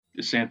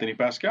is Anthony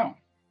Pascal.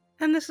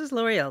 And this is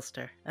Laurie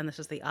Elster, and this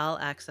is the All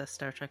Access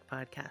Star Trek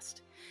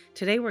podcast.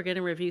 Today we're going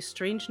to review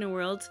Strange New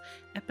Worlds,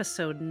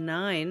 episode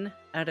 9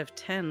 out of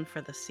 10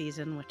 for the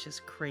season, which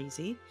is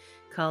crazy,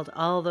 called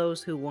All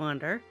Those Who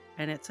Wander,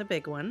 and it's a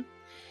big one.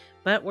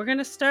 But we're going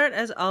to start,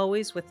 as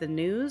always, with the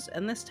news,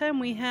 and this time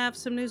we have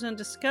some news on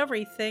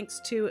Discovery thanks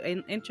to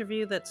an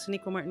interview that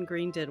Sonequa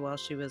Martin-Green did while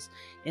she was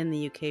in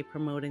the UK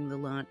promoting the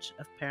launch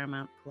of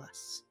Paramount+.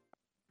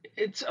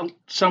 It's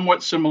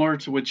somewhat similar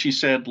to what she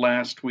said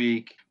last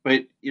week,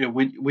 but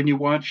when you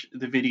watch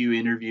the video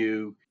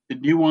interview, the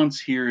nuance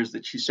here is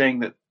that she's saying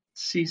that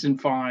season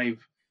 5,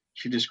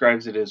 she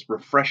describes it as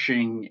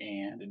refreshing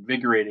and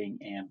invigorating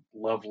and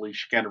lovely.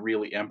 She kind of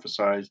really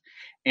emphasized,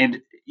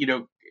 and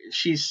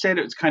she said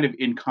it's kind of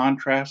in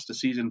contrast to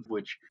season,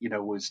 which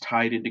was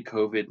tied into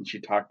COVID, and she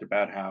talked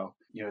about how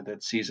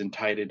that season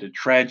tied into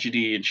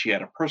tragedy, and she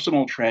had a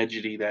personal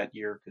tragedy that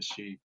year because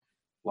she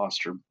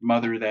lost her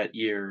mother that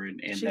year, and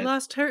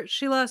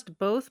she lost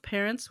both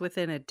parents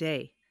within a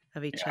day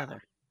of each Yeah.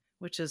 other,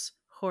 which is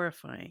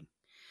horrifying.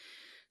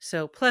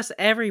 So plus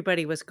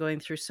everybody was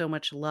going through so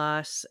much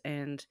loss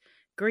and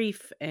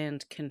grief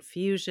and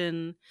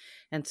confusion.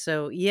 And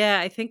so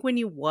I think when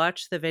you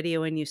watch the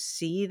video and you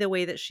see the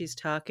way that she's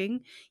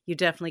talking, you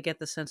definitely get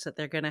the sense that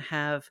they're going to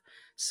have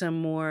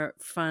some more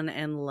fun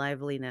and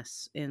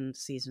liveliness in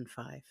season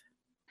 5.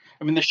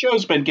 I mean, the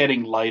show's been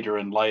getting lighter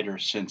and lighter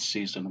since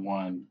season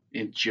 1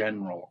 in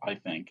general, I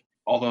think.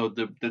 Although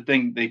the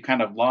thing, they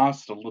kind of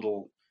lost a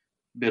little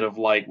bit of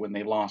light when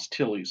they lost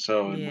Tilly.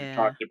 So, and we've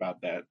talked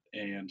about that.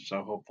 And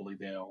so hopefully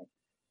they'll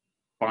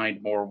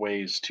find more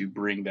ways to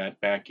bring that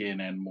back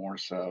in, and more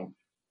so.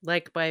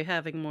 Like by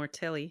having more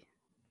Tilly.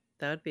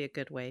 That would be a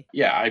good way.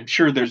 Yeah, I'm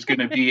sure there's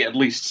going to be at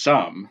least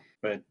some,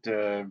 but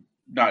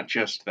not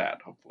just that,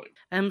 hopefully.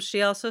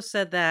 She also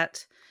said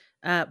that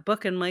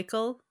Book and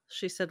Michael,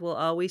 she said, will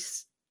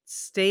always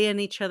stay in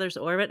each other's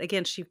orbit.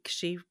 Again, she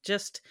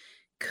just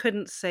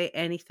couldn't say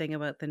anything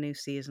about the new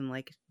season,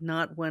 like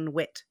not one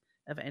whit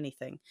of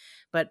anything,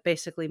 but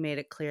basically made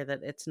it clear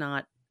that it's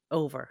not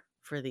over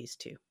for these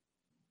two.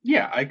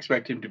 Yeah, I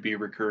expect him to be a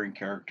recurring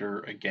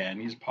character again.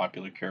 He's a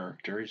popular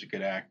character. He's a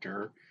good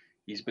actor.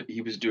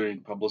 He was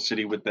doing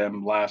publicity with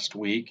them last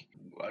week.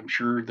 I'm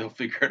sure they'll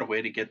figure out a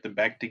way to get them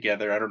back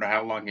together. I don't know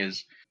how long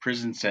his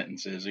prison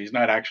sentence is. He's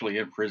not actually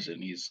in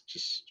prison. He's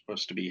just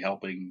supposed to be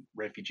helping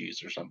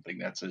refugees or something.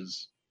 That's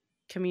his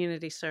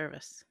community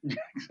service. Yeah,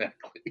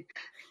 exactly.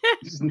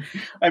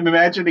 I'm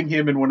imagining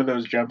him in one of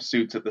those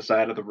jumpsuits at the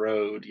side of the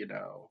road,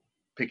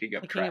 picking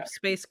up trash.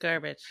 Space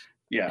garbage.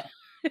 Yeah.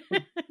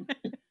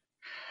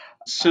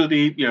 So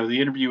the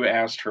interview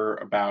asked her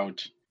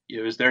about,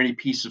 is there any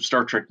piece of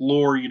Star Trek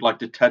lore you'd like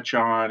to touch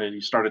on? And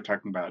he started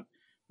talking about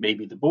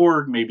maybe the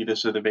Borg, maybe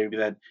this or maybe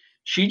that.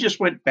 She just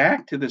went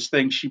back to this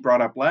thing she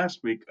brought up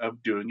last week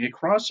of doing a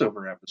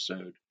crossover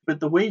episode. But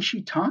the way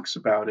she talks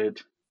about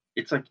it,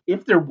 it's like,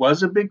 if there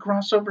was a big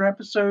crossover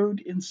episode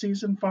in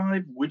season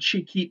 5, would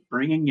she keep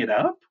bringing it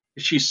up?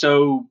 She's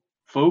so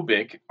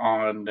phobic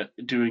on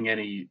doing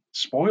any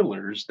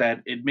spoilers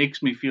that it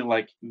makes me feel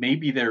like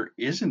maybe there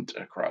isn't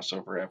a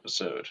crossover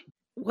episode.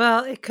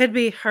 Well, it could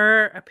be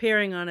her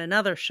appearing on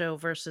another show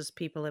versus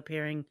people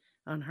appearing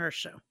on her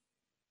show.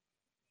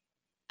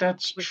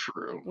 That's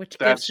true. Which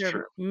gives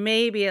her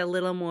maybe a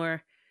little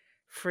more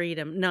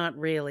freedom. Not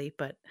really,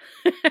 but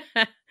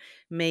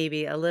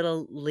maybe a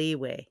little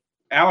leeway.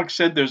 Alex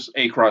said there's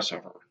a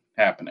crossover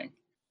happening.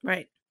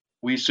 Right.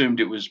 We assumed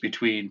it was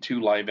between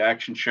 2 live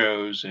action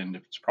shows, and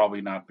it's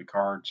probably not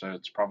Picard, so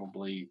it's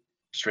probably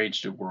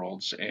Strange New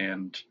Worlds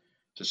and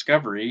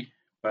Discovery,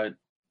 but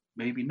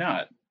maybe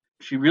not.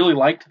 She really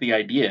liked the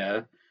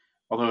idea,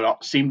 although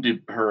it seemed to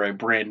her a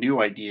brand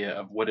new idea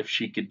of what if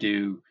she could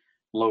do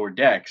Lower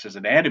Decks as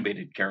an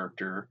animated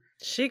character.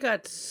 She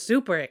got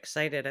super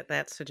excited at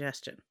that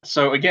suggestion.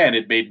 So again,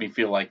 it made me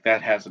feel like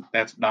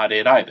that's not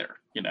it either,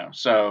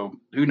 So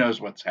who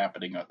knows what's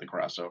happening at the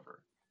crossover.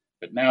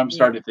 But now I'm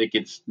starting to think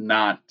it's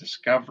not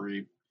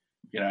Discovery,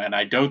 and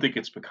I don't think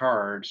it's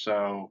Picard.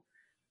 So,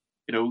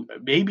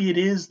 maybe it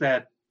is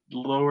that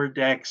Lower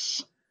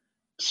Decks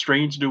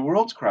Strange New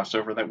Worlds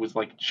crossover that was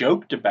like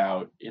joked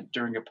about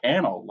during a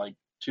panel like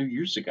 2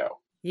 years ago.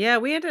 Yeah,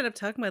 we ended up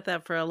talking about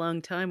that for a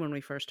long time when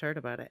we first heard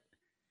about it.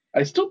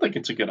 I still think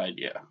it's a good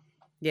idea.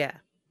 Yeah.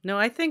 No,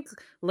 I think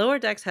Lower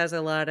Decks has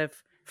a lot of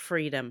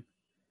freedom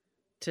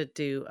to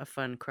do a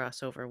fun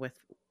crossover with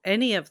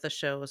any of the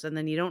shows, and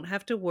then you don't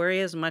have to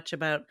worry as much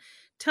about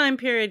time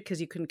period because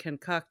you can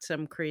concoct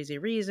some crazy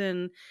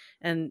reason,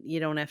 and you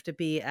don't have to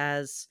be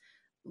as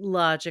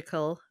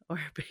logical or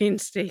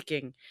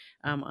painstaking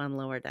on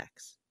Lower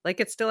Decks. Like,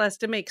 it still has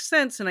to make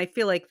sense, and I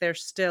feel like they're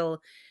still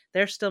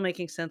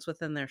making sense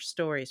within their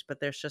stories, but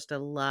there's just a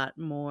lot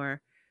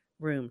more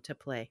room to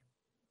play.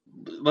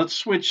 Let's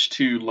switch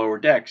to Lower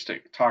Decks to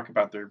talk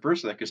about the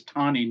reverse of that, because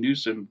Tawny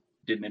Newsome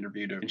did an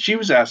interview to her, and she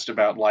was asked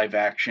about live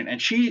action,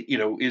 and she,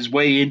 is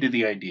way into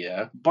the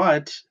idea,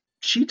 but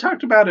she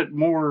talked about it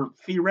more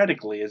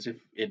theoretically, as if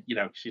it,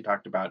 she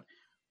talked about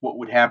what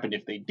would happen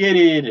if they did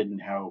it,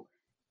 and how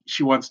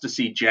she wants to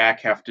see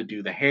Jack have to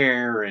do the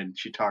hair, and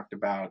she talked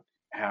about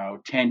how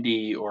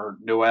Tendi or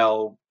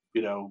Noelle,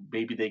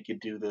 maybe they could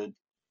do the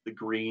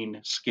green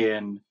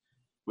skin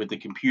with the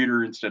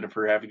computer instead of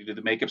her having to do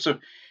the makeup. So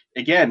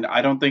again,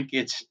 I don't think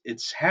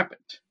it's happened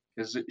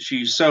because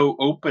she's so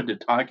open to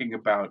talking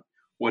about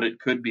what it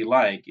could be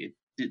like. It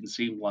didn't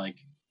seem like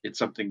it's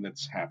something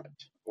that's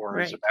happened or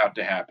is Right. about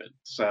to happen.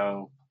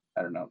 So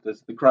I don't know.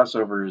 The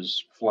crossover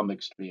is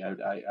flummoxed me.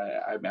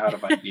 I'm out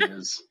of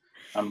ideas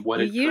on what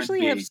You it could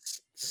usually have be.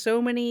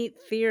 so many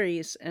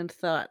theories and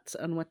thoughts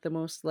on what the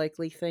most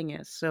likely thing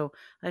is. So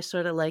I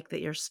sort of like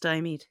that you're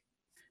stymied.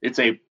 It's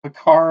a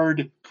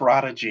Picard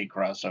Prodigy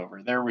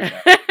crossover. There we go.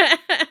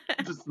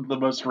 This is the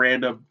most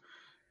random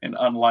and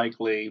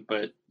unlikely,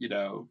 but who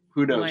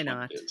Why knows what it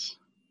not? is.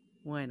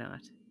 Why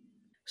not?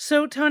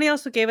 So Tony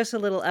also gave us a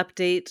little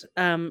update.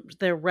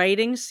 They're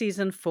writing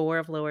season 4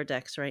 of Lower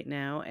Decks right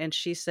now, and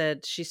she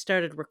said she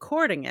started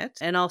recording it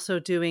and also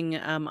doing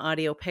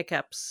audio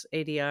pickups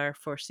ADR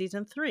for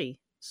season 3.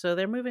 So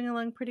they're moving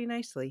along pretty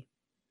nicely.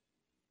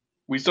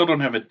 We still don't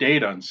have a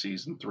date on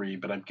season 3,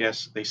 but I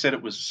guess they said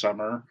it was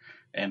summer,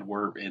 and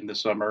we're in the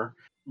summer.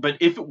 But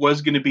if it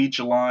was going to be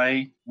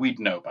July, we'd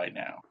know by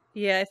now.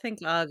 Yeah, I think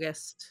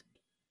August.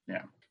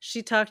 Yeah.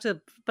 She talked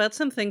about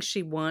some things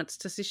she wants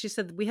to see. She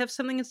said, we have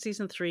something in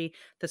season 3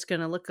 that's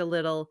going to look a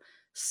little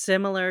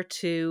similar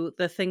to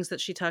the things that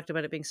she talked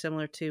about it being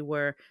similar to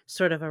were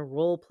sort of a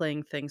role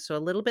playing thing. So a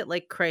little bit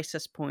like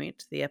Crisis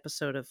Point, the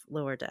episode of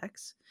Lower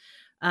Decks.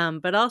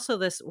 But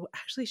also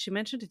actually, she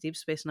mentioned a Deep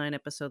Space Nine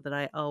episode that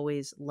I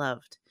always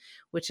loved,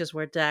 which is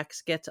where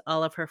Dax gets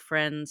all of her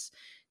friends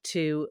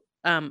to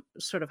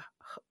sort of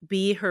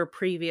be her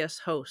previous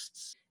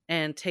hosts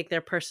and take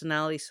their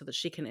personality so that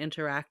she can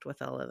interact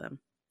with all of them.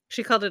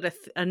 She called it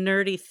a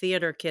nerdy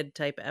theater kid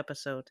type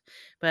episode,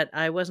 but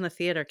I wasn't a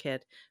theater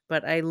kid.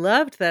 But I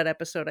loved that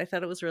episode. I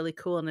thought it was really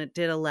cool, and it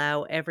did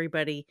allow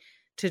everybody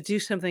to do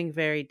something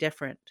very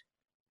different.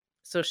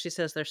 So she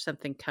says there's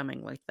something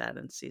coming like that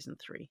in season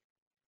 3.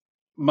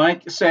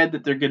 Mike said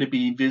that they're going to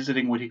be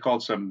visiting what he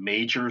called some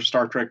major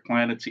Star Trek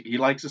planets. He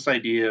likes this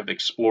idea of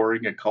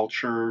exploring a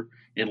culture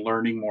and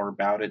learning more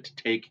about it to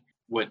take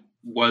what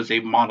was a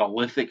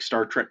monolithic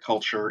Star Trek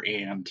culture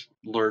and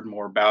learn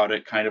more about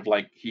it, kind of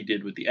like he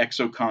did with the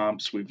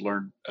exocomps. We've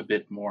learned a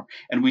bit more.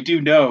 And we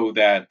do know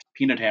that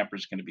Peanut Hamper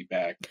is going to be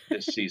back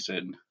this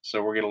season.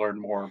 So we're going to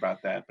learn more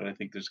about that. But I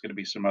think there's going to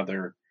be some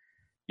other,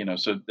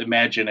 so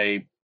imagine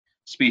a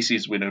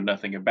species we know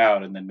nothing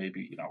about, and then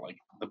maybe like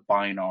the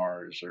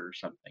Binars or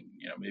something.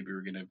 Maybe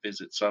we're going to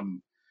visit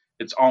some.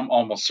 It's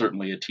almost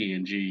certainly a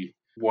TNG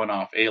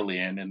one-off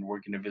alien, and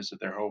we're going to visit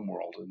their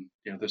homeworld.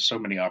 And there's so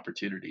many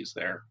opportunities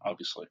there,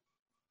 obviously.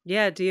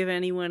 Yeah, do you have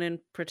anyone in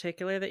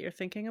particular that you're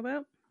thinking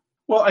about?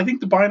 Well, I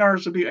think the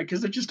Binars would be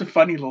because they're just a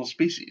funny little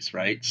species,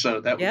 right?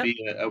 So that would Yep.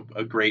 be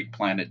a great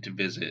planet to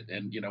visit.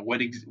 And what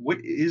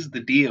is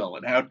the deal,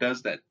 and how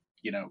does that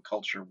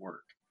culture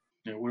work?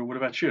 What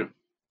about you?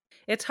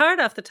 It's hard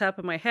off the top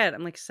of my head.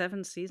 I'm like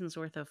 7 seasons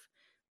worth of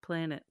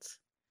planets.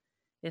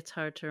 It's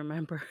hard to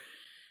remember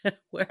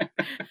where.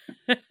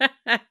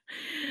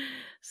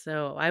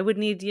 So I would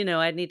need,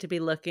 I'd need to be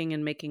looking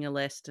and making a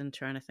list and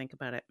trying to think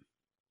about it.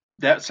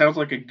 That sounds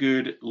like a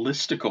good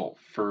listicle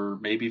for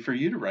maybe for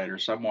you to write or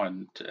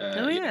someone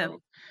to, Oh,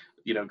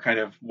 yeah. kind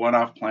of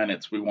one-off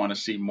planets we want to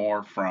see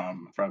more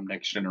from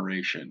Next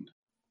Generation.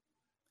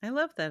 I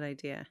love that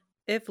idea.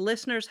 If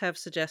listeners have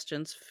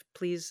suggestions,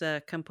 please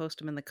come post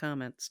them in the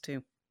comments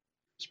too.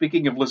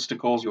 Speaking of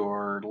listicles,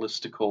 your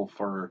listicle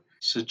for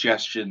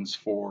suggestions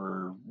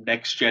for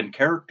next gen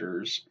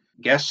characters,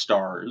 guest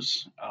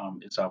stars,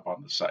 is up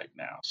on the site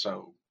now.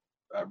 So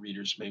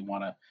readers may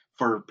want to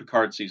for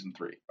Picard season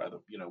 3.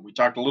 We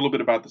talked a little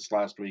bit about this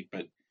last week,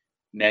 but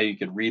now you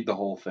can read the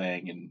whole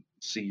thing and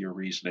see your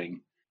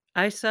reasoning.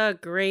 I saw a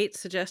great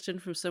suggestion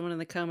from someone in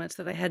the comments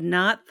that I had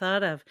not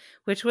thought of,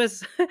 which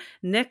was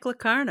Nick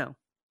Locarno.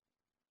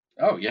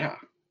 Oh yeah,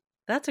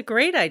 That's a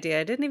great idea.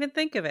 I didn't even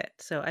think of it.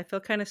 So I feel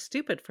kind of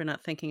stupid for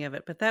not thinking of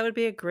it, but that would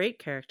be a great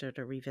character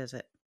to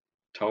revisit.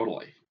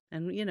 totally.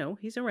 And,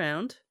 he's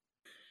around.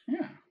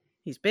 Yeah.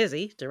 He's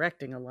busy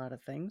directing a lot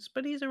of things,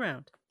 but he's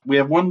around. We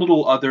have one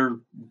little other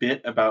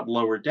bit about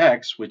Lower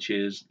Decks, which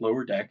is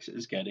Lower Decks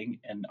is getting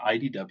an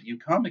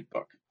IDW comic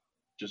book,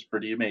 which is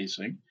pretty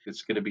amazing.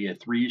 It's going to be a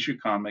 3-issue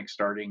comic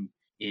starting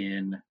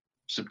in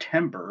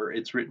September.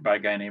 It's written by a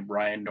guy named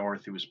Ryan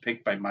North, who was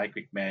picked by Mike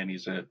McMahon.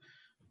 He's a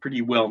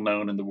pretty well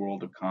known in the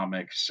world of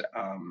comics,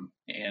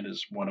 and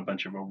has won a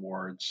bunch of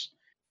awards.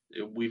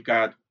 We've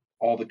got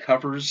all the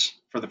covers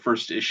for the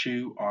first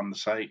issue on the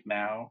site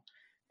now,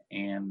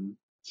 and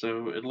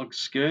so it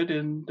looks good,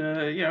 and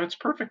it's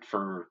perfect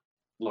for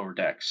Lower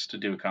Decks to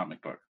do a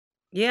comic book.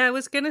 Yeah, I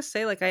was going to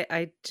say, like,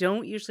 I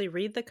don't usually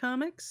read the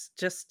comics,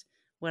 just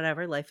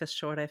whatever. Life is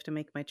short. I have to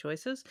make my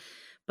choices.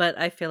 But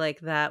I feel like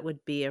that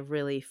would be a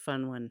really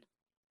fun one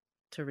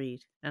to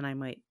read. And I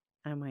might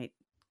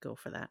go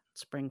for that,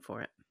 spring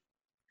for it.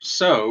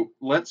 So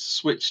let's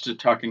switch to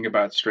talking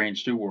about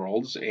Strange New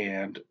Worlds,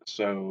 and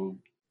so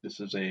this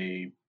is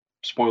a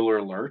spoiler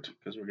alert,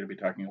 because we're going to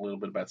be talking a little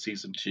bit about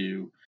season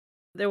 2.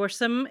 There were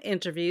some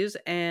interviews,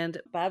 and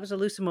Bob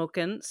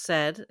Zalusimokin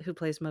said, who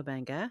plays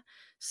Mabanga,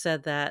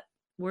 said that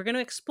we're going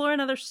to explore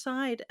another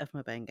side of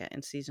Mabanga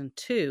in season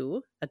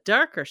 2, a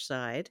darker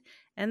side,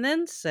 and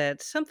then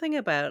said something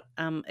about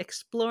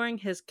exploring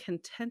his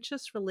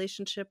contentious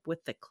relationship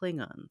with the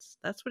Klingons.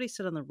 That's what he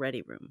said on the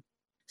Ready Room.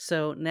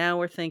 So now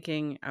we're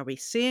thinking, are we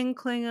seeing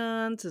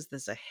Klingons? Is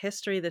this a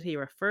history that he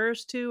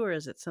refers to, or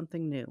is it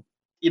something new?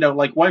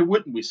 Like, why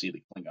wouldn't we see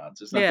the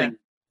Klingons? It's Yeah. nothing,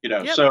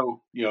 Yep.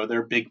 so,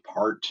 they're a big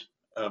part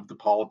of the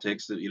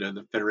politics that,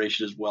 the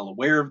Federation is well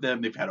aware of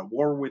them. They've had a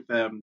war with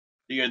them.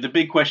 The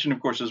big question, of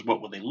course, is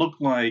what will they look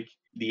like?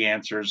 The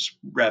answer is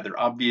rather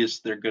obvious.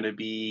 They're going to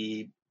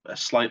be a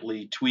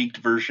slightly tweaked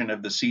version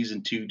of the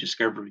season 2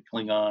 Discovery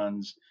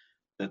Klingons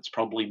that's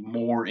probably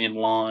more in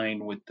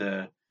line with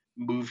the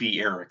movie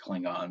era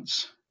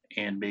Klingons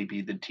and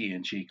maybe the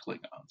TNG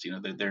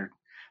Klingons.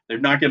 They're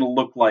not going to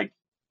look like,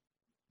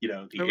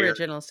 the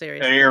Original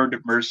series Air of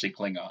Klingons. Mercy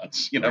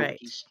Klingons, Right.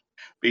 which is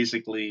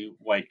basically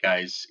white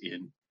guys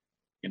in,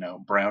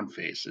 brown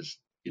faces.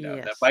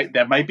 Yes.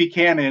 That might be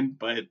canon,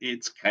 but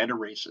it's kind of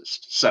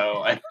racist.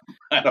 So I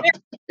don't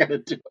think they're gonna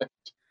do it.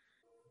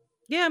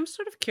 Yeah, I'm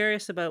sort of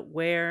curious about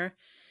where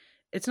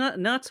it's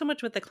not so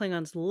much what the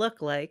Klingons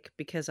look like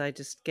because I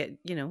just get,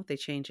 they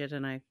change it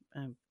and I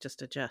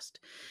just adjust.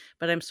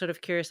 But I'm sort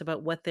of curious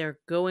about what they're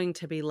going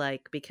to be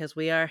like because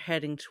we are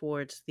heading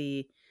towards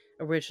the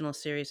original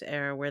series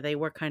era where they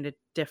were kind of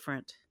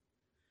different.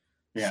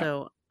 Yeah.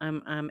 So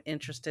I'm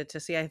interested to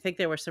see. I think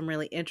there were some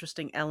really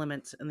interesting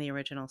elements in the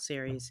original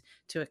series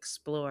to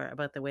explore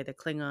about the way the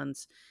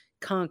Klingons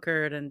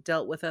conquered and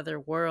dealt with other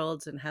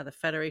worlds and how the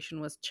Federation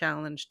was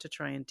challenged to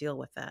try and deal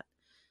with that.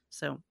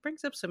 So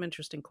brings up some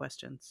interesting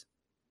questions.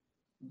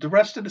 The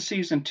rest of the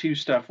season 2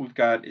 stuff we've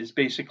got is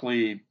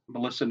basically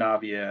Melissa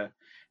Navia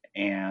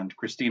and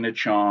Christina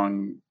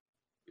Chong,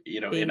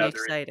 in Being other,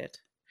 excited.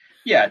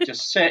 yeah,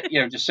 just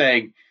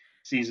saying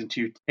season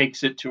 2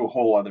 takes it to a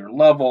whole other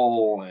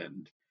level,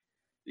 and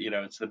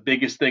it's the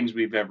biggest things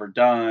we've ever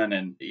done.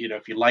 And,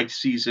 if you like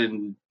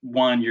season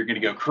 1, you're going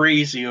to go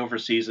crazy over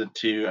season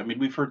 2. I mean,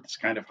 we've heard this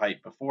kind of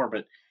hype before,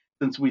 but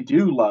since we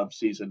do love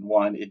season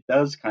 1, it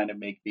does kind of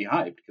make me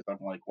hyped because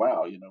I'm like,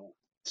 wow,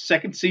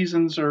 second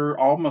seasons are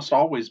almost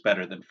always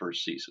better than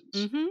first seasons.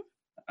 Mm-hmm.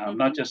 Not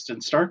Mm-hmm. just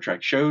in Star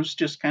Trek. Shows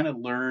just kind of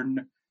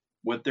learn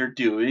what they're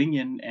doing,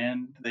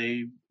 and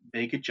they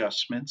make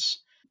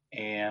adjustments.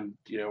 And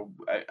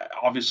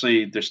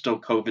obviously there's still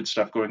COVID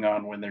stuff going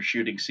on when they're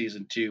shooting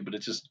season 2, but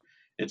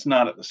it's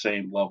not at the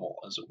same level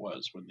as it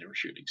was when they were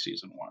shooting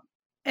season 1.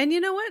 And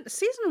you know what?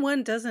 Season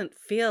 1 doesn't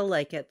feel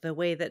like it the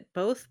way that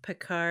both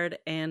Picard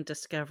and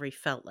Discovery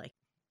felt like.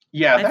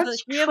 Yeah, I feel like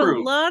that's we have a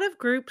true. lot of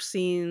group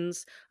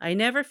scenes. I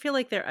never feel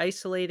like they're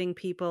isolating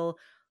people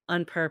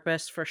on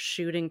purpose for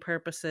shooting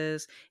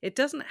purposes. It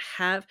doesn't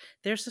have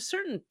there's a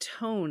certain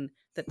tone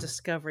that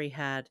Discovery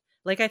had.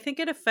 Like I think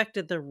it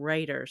affected the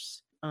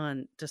writers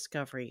on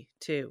Discovery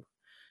too,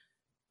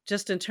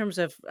 just in terms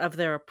of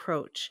their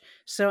approach.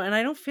 So and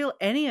I don't feel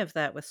any of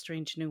that with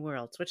Strange New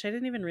Worlds, which I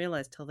didn't even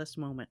realize till this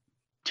moment.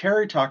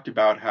 Terry talked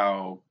about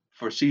how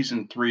for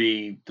season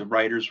 3 the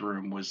writers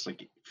room was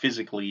like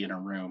physically in a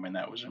room, and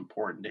that was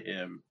important to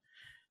him,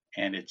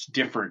 and it's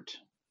different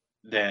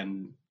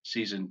than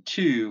season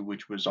 2,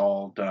 which was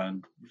all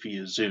done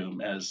via Zoom,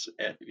 as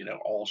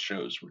all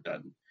shows were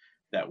done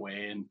that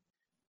way. And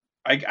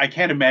I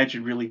can't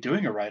imagine really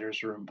doing a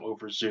writer's room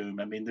over Zoom.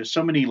 I mean, there's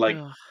so many like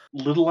Ugh.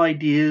 little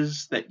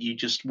ideas that you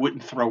just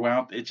wouldn't throw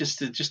out. It's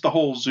just the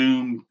whole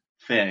Zoom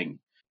thing.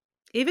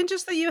 Even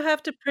just that you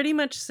have to pretty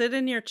much sit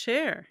in your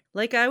chair.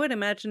 Like I would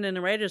imagine in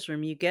a writer's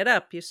room, you get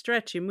up, you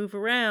stretch, you move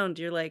around,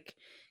 you're like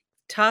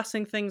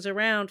tossing things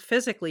around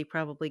physically,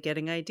 probably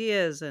getting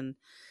ideas. And,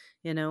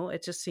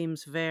 it just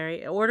seems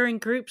very ordering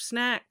group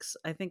snacks,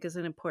 I think, is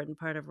an important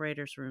part of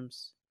writers'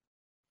 rooms.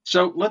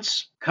 So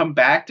let's come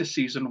back to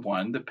season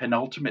 1, the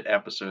penultimate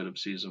episode of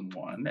season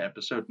 1,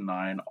 episode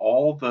 9,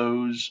 All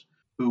Those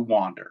Who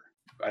Wander.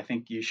 I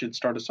think you should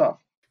start us off.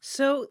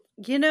 So,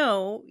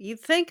 you'd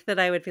think that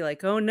I would be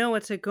like, oh no,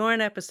 it's a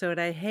Gorn episode.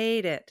 I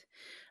hate it.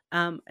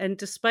 And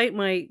despite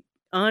my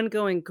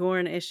ongoing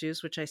Gorn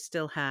issues, which I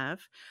still have,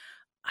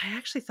 I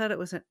actually thought it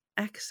was an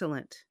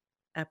excellent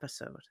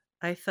episode.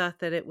 I thought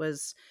that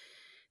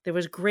there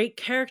was great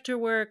character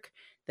work.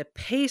 The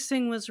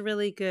pacing was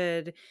really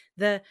good.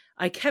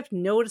 I kept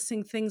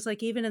noticing things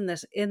like even in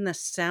the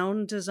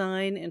sound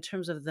design in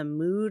terms of the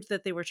mood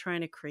that they were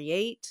trying to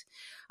create.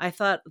 I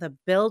thought the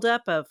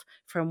buildup of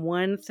from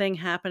one thing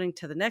happening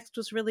to the next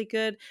was really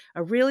good.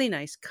 A really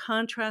nice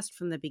contrast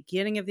from the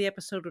beginning of the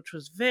episode, which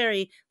was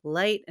very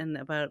light and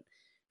about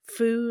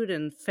food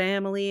and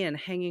family and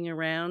hanging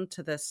around,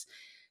 to this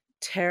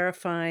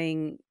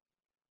terrifying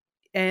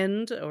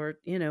end or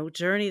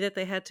journey that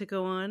they had to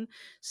go on.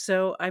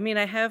 So I mean,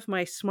 I have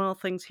my small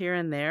things here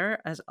and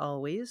there as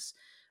always,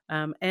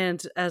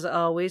 and as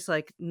always,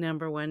 like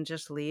number one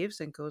just leaves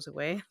and goes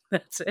away.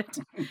 That's it.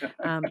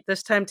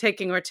 This time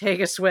taking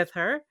Ortegas with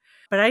her.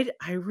 But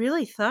I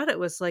really thought it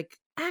was like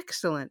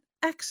excellent.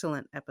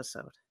 excellent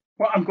episode.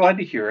 Well, I'm glad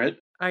to hear it.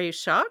 Are you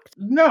shocked?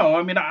 No,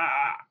 I mean,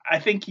 I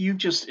think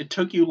it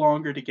took you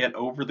longer to get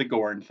over the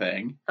Gorn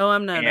thing. Oh,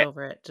 I'm not And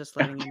over it, just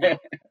letting you know.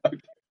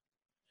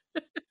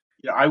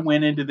 yeah, I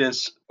went into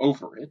this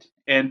over it,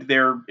 and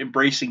they're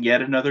embracing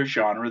yet another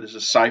genre. This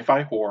is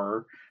sci-fi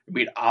horror. I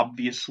mean,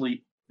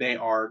 obviously, they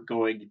are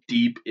going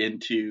deep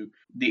into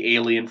the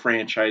Alien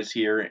franchise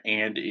here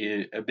and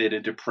a bit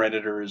into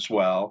Predator as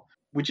well,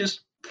 which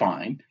is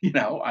fine.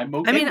 I'm I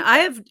okay mean, with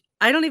that.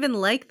 I don't even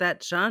like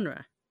that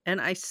genre, and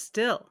I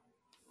still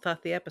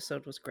thought the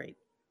episode was great.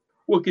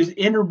 Well, because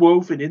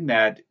interwoven in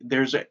that,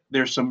 there's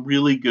some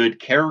really good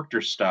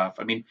character stuff.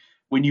 I mean,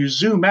 when you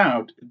zoom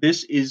out,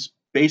 this is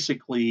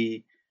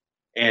basically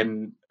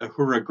an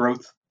Uhura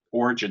growth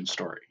origin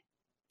story,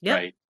 Yep.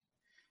 right?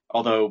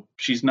 Although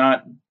she's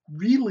not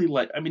really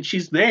I mean,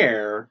 she's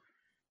there.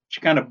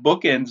 She kind of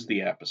bookends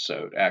the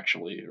episode,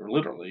 actually, or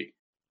literally.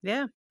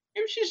 Yeah.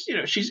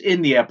 She's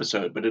in the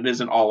episode, but it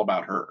isn't all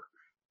about her.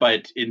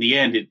 But in the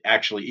end, it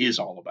actually is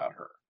all about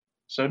her.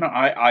 So no,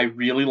 I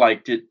really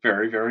liked it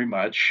very, very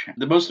much.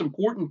 The most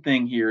important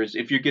thing here is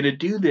if you're going to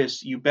do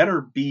this, you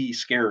better be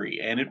scary,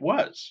 and it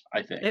was,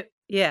 I think.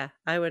 Yeah,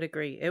 I would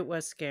agree. It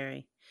was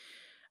scary.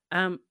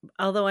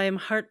 Although I am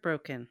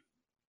heartbroken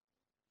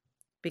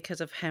because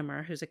of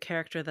Hemmer, who's a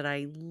character that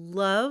I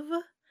love,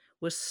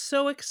 was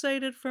so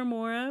excited for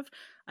more of.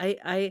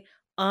 I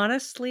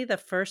honestly, the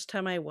first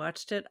time I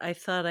watched it, I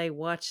thought I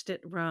watched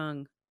it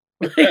wrong.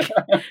 Like,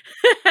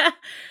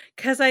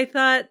 because I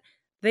thought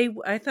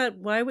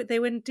why would they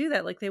wouldn't do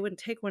that? Like they wouldn't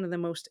take one of the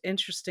most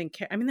interesting.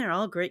 I mean, they're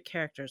all great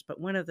characters, but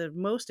one of the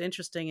most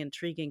interesting,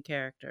 intriguing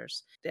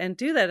characters, and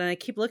do that. And I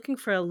keep looking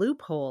for a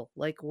loophole.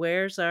 Like,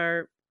 where's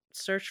our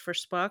search for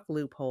Spock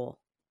loophole?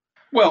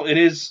 Well, it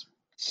is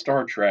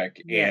Star Trek,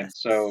 and Yes.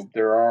 so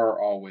there are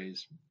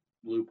always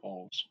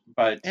loopholes.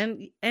 But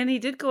And he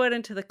did go out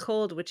into the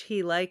cold, which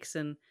he likes,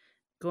 and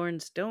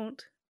Gorns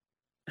don't.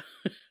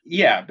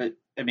 yeah, but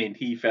I mean,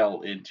 he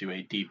fell into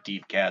a deep,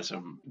 deep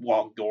chasm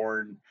while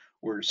Gorn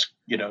were,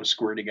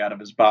 squirting out of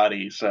his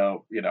body.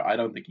 So, I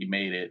don't think he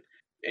made it.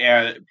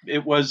 And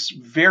it was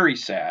very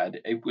sad.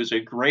 It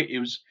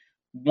was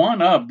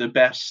one of the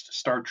best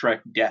Star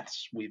Trek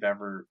deaths we've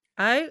ever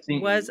I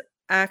was seen.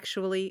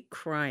 actually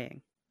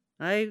crying.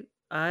 I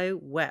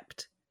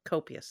wept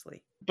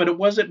copiously. But it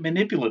wasn't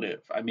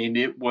manipulative. I mean,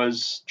 it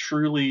was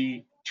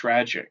truly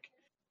tragic.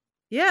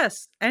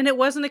 Yes, and it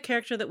wasn't a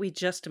character that we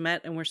just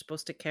met and we're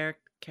supposed to care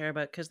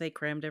about because they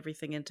crammed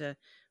everything into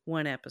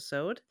one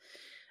episode.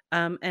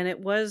 And it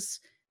was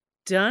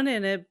done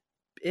in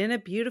a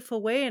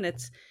beautiful way, and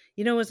it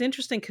was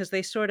interesting because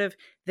they sort of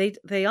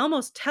they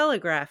almost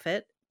telegraph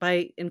it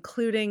by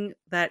including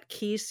that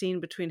key scene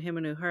between him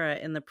and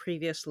Uhura in the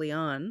previously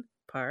on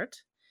part,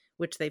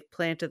 which they've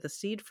planted the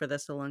seed for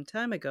this a long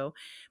time ago.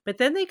 But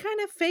then they kind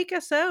of fake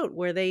us out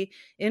where they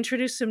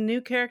introduce some new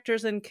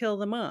characters and kill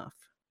them off.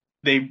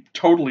 They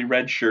totally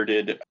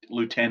redshirted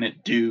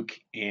Lieutenant Duke,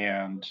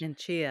 and And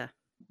Chia.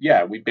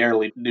 yeah, we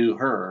barely knew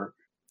her.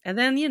 And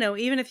then,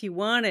 even if you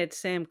wanted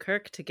Sam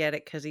Kirk to get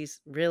it because he's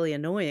really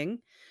annoying,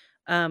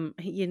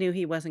 you knew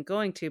he wasn't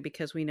going to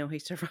because we know he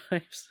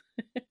survives.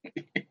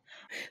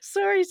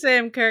 Sorry,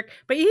 Sam Kirk,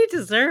 but he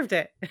deserved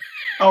it.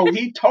 Oh,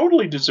 he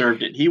totally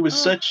deserved it. He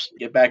was Oh,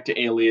 get back to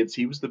Aliens.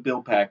 He was the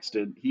Bill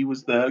Paxton. He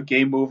was the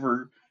game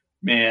over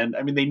man.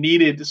 I mean, they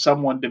needed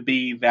someone to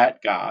be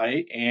that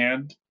guy,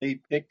 and they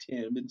picked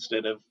him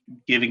instead of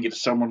giving it to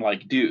someone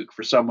like Duke,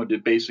 for someone to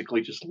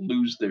basically just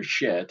lose their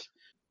shit.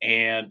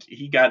 And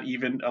he got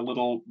even a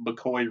little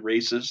McCoy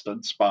racist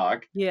on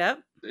Spock. yep,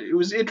 It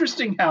was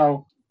interesting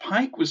how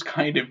Pike was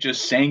kind of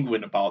just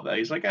sanguine about that.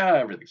 He's like,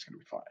 everything's going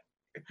to be fine.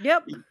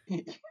 yep,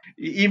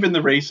 Even the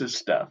racist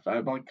stuff.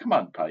 I'm like, come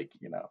on, Pike,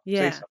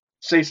 yeah,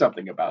 say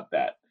something about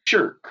that.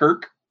 Sure,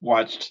 Kirk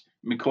watched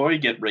McCoy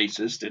get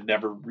racist and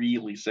never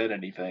really said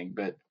anything,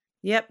 but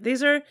yep.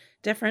 These are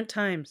different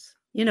times,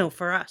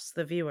 for us,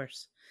 the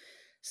viewers.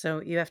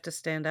 So you have to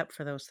stand up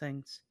for those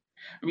things.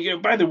 I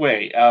mean, by the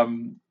way,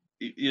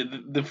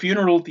 the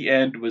funeral at the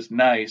end was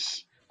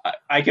nice.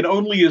 I can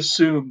only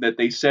assume that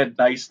they said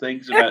nice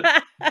things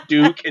about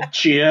Duke and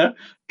Chia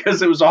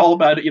because it was all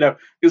about it,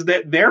 because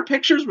their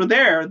pictures were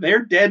there.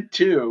 They're dead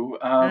too.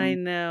 I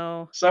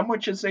know.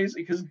 Someone should say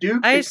because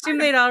Duke. I They assume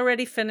kind of they'd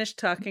already finished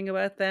talking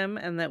about them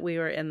and that we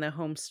were in the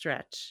home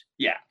stretch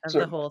yeah, of the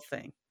certainly. whole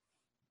thing.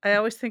 I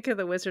always think of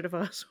the Wizard of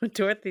Oz when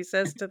Dorothy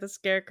says to the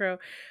Scarecrow,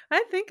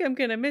 "I think I'm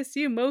gonna miss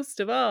you most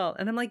of all."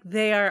 And I'm like,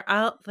 they're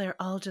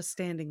all just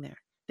standing there.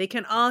 They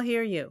can all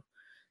hear you.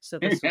 So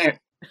this was,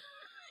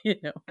 you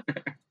know.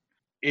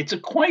 It's a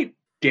quite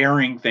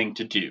daring thing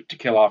to do to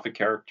kill off a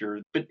character,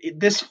 but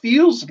this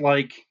feels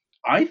like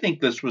I think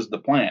this was the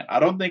plan. I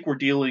don't think we're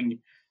dealing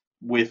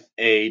with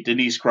a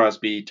Denise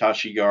Crosby,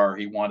 Tashi Yar.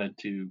 He wanted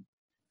to,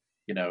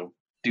 you know,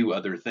 do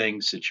other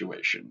things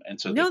situation, and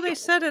so they No, they killed him.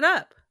 set it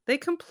up. They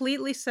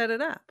completely set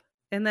it up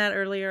in that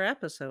earlier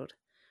episode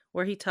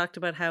where he talked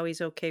about how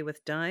he's okay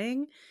with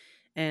dying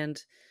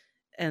and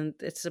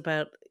it's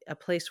about a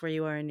place where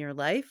you are in your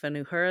life and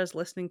Uhura's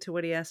listening to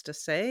what he has to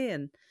say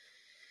and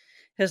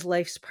his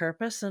life's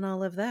purpose and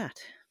all of that.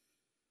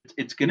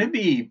 It's going to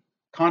be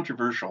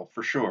controversial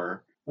for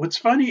sure. What's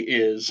funny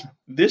is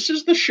this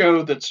is the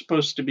show that's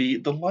supposed to be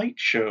the light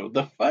show,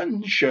 the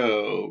fun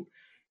show.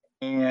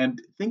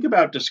 And think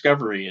about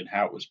Discovery and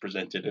how it was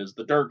presented as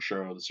the dark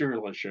show, the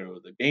serialized show,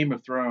 the Game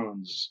of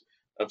Thrones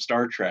of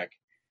Star Trek.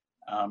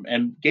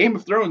 And Game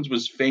of Thrones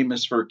was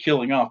famous for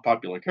killing off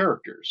popular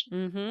characters.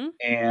 Mm-hmm.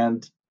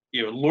 And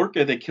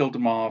Lorca, they killed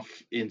him off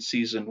in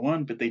season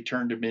one, but they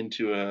turned him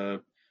into a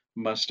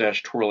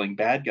mustache twirling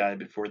bad guy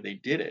before they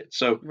did it.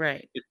 So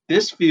Right.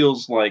 this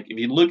feels like, if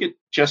you look at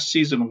just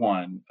season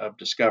one of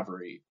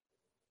Discovery,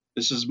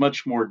 this is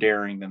much more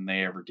daring than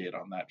they ever did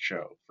on that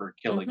show for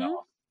killing Mm-hmm.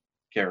 off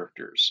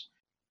characters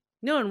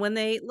No, and when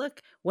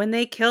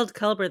they killed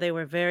Culber, they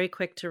were very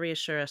quick to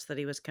reassure us that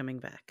he was coming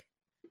back.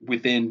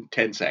 within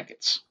 10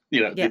 seconds.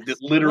 Yes.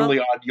 Literally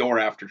Well, on your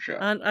after show.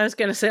 I was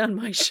going to say on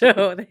my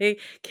show, they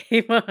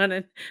came on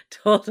and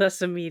told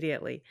us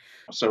immediately.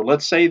 So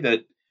let's say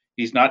that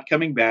he's not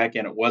coming back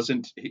and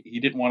he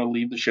didn't want to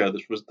leave the show.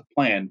 This was the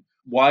plan.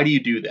 Why do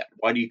you do that?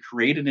 Why do you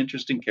create an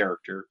interesting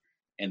character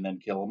and then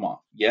kill him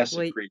off? Yes,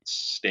 Well, it creates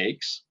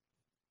stakes.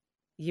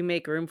 you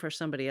make room for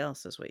somebody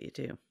else is what you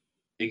do.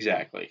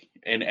 Exactly.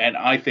 And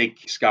I think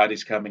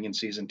Scotty's coming in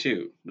season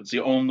 2. It's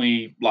the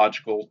only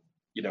logical,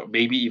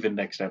 maybe even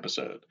next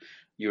episode.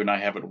 You and I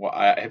haven't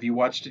have you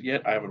watched it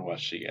yet? I haven't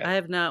watched it yet. I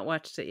have not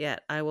watched it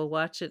yet. I will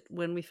watch it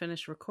when we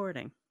finish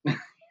recording.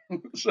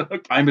 So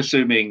I'm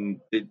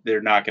assuming that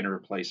they're not going to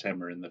replace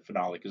Hemmer in the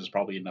finale because there's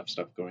probably enough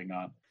stuff going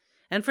on.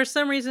 And for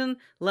some reason,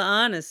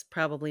 La'an is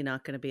probably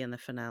not going to be in the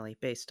finale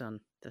based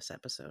on this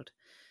episode.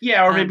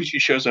 Yeah, or maybe she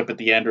shows up at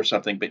the end or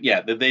something. But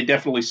yeah, they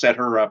definitely set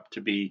her up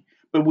to be.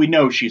 But we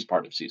know she's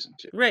part of season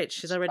 2. Right.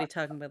 She's already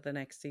talking about the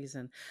next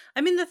season.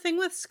 I mean, the thing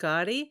with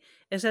Scotty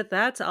is that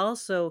there's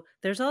also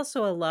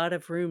a lot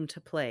of room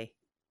to play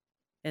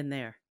in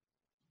there.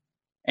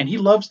 And he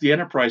loves the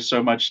Enterprise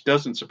so much, it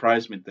doesn't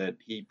surprise me that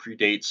he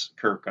predates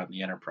Kirk on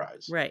the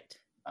Enterprise. Right.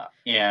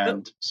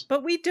 And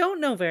but we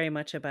don't know very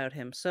much about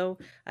him, so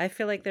I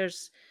feel like there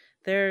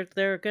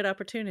are good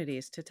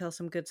opportunities to tell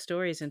some good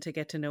stories and to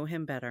get to know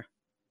him better.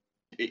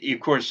 Of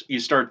course, you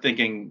start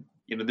thinking,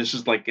 this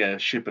is like a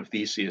Ship of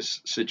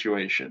Theseus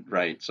situation,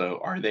 right?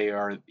 So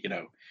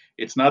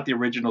it's not the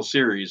original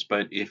series,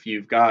 but if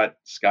you've got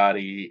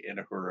Scotty and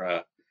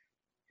Uhura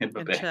and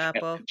Babette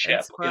Chapel and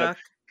Chapel, Spock.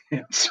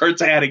 It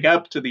starts adding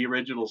up to the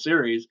original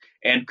series,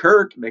 and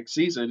Kirk next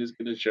season is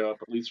going to show up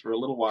at least for a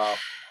little while.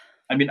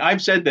 I mean,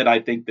 I've said that I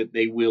think that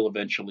they will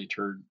eventually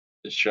turn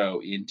the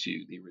show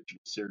into the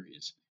original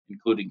series,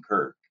 including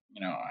Kirk.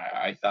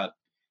 I thought,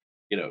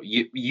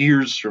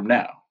 years from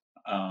now.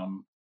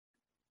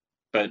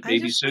 But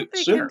maybe I just think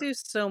they sooner. can do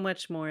so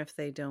much more if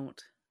they don't.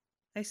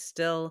 I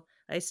still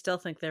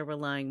think they're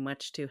relying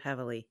much too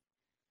heavily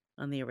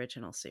on the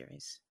original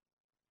series.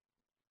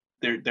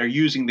 They're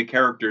using the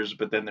characters,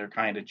 but then they're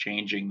kind of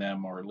changing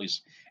them, or at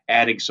least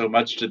adding so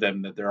much to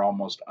them that they're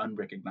almost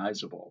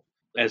unrecognizable,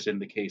 as in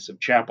the case of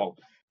Chapel.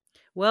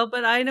 Well,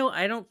 but I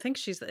don't think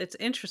it's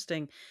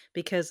interesting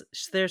because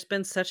there's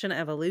been such an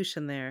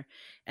evolution there,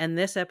 and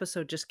this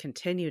episode just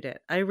continued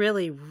it. I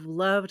really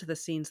loved the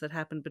scenes that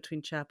happened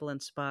between Chapel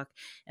and Spock,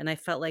 and I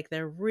felt like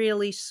they're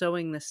really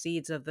sowing the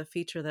seeds of the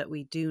future that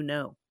we do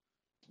know.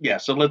 Yeah,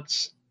 so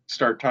let's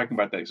start talking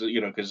about that. So,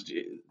 because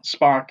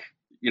Spock,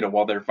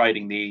 while they're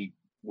fighting the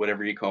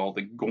whatever you call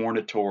the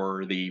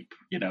Gornator,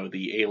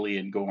 the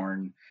alien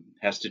Gorn,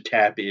 has to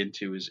tap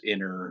into his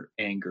inner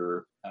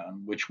anger,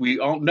 which we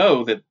all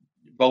know that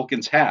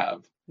Vulcans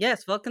have.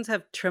 Yes, Vulcans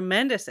have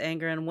tremendous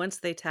anger, and once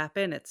they tap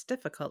in, it's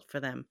difficult for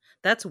them.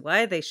 That's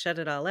why they shut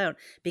it all out.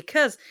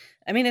 Because,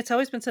 I mean, it's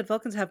always been said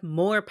Vulcans have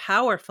more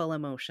powerful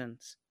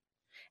emotions.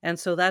 And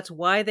so that's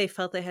why they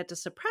felt they had to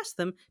suppress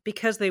them,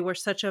 because they were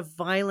such a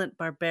violent,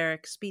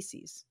 barbaric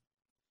species.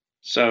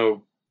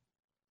 So,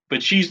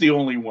 but she's the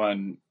only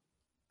one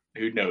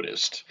who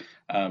noticed.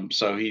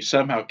 So he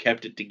somehow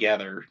kept it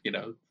together,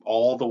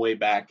 all the way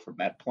back from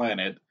that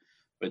planet.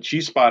 But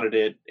she spotted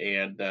it,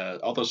 and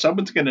although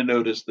someone's going to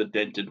notice the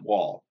dented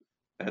wall,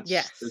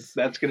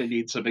 that's going to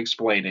need some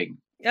explaining.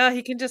 Yeah,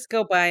 he can just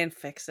go by and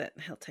fix it.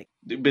 He'll take.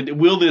 But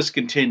will this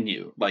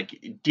continue?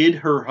 Like, did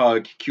her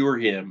hug cure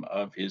him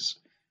of his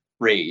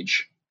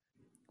rage?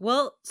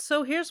 Well,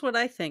 so here's what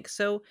I think.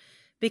 So,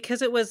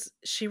 because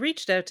she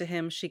reached out to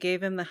him, she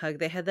gave him the hug.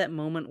 They had that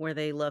moment where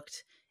they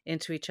looked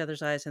into each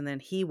other's eyes, and then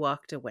he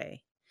walked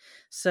away.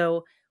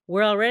 So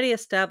we're already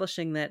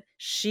establishing that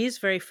she's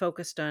very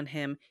focused on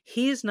him.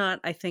 He's not,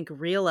 I think,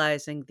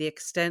 realizing the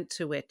extent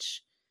to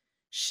which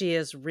she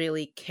is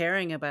really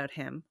caring about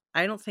him.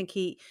 I don't think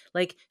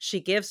she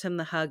gives him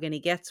the hug and he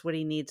gets what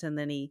he needs and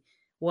then he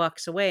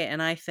walks away.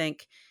 And I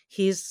think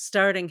he's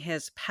starting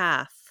his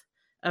path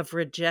of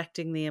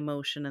rejecting the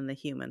emotion and the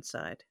human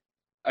side.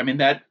 I mean,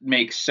 that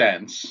makes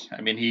sense.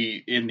 I mean,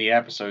 he, in the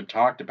episode,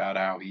 talked about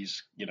how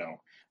he's,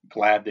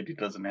 glad that he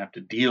doesn't have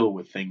to deal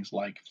with things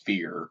like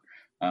fear.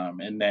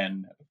 And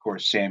then, of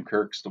course, Sam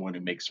Kirk's the one who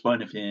makes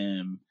fun of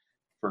him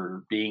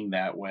for being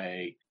that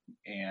way.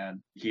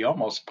 And he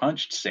almost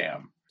punched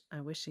Sam.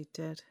 I wish he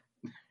did.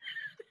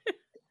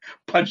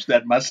 Punch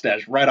that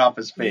mustache right off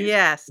his face.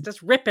 Yes,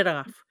 just rip it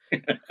off.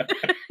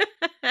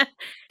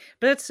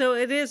 But so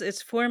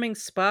it's forming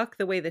Spock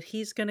the way that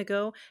he's gonna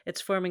go.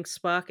 It's forming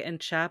Spock and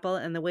Chapel,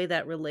 and the way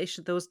that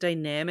those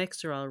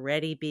dynamics are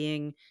already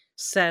being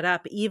set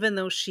up, even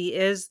though she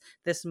is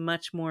this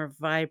much more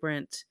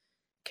vibrant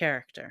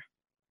character.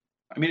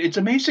 I mean, it's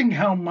amazing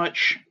how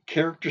much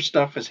character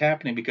stuff is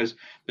happening because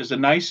there's a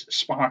nice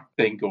Spock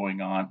thing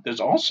going on.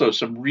 There's also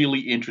some really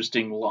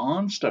interesting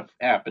La'an stuff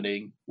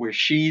happening where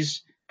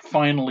she's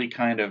finally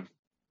kind of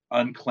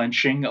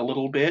unclenching a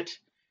little bit.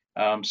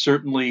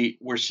 Certainly,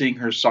 we're seeing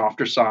her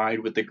softer side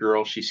with the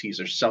girl. She sees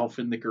herself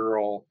in the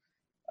girl.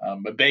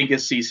 M'Benga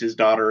sees his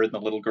daughter in the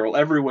little girl.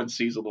 Everyone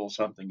sees a little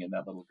something in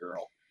that little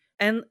girl.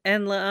 And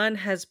La'an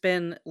has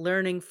been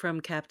learning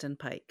from Captain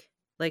Pike.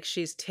 Like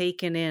she's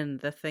taken in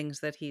the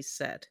things that he's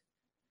said.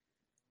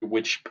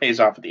 Which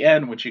pays off at the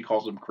end when she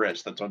calls him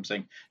Chris. That's what I'm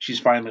saying. She's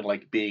finally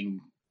like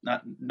being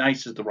not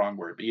nice is the wrong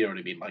word, but you know what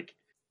I mean. Like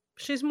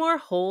she's more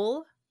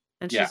whole,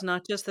 and yeah, she's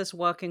not just this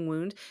walking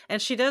wound.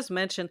 And she does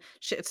mention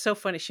it's so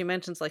funny. She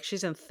mentions like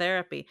she's in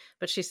therapy,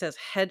 but she says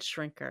head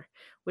shrinker,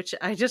 which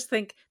I just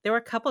think there were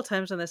a couple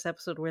times in this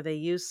episode where they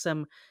used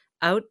some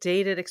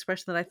outdated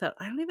expression that I thought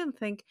I don't even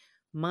think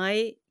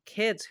my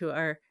kids who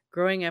are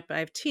growing up, I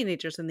have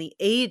teenagers in the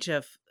age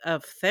of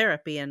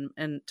therapy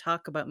and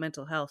talk about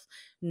mental health,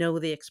 know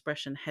the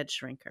expression head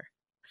shrinker.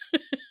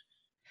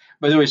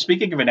 by the way,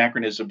 speaking of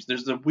anachronisms,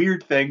 there's a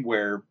weird thing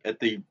where at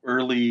the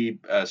early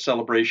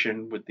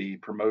celebration with the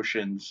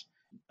promotions,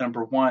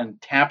 number one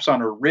taps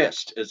on her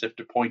wrist as if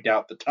to point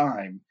out the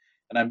time,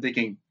 and I'm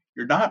thinking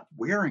you're not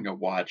wearing a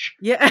watch.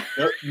 Yeah.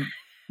 No,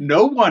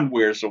 no one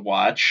wears a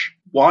watch.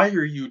 Why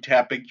are you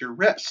tapping your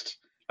wrist?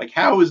 Like,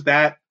 how is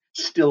that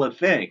still a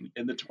thing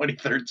in the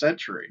 23rd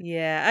century?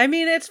 Yeah, I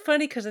mean, it's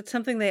funny because it's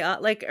something they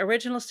like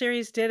original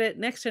series did it.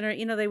 Next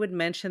Dinner, they would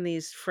mention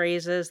these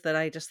phrases that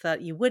I just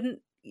thought you wouldn't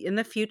in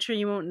the future.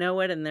 You won't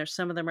know it, and there's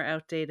some of them are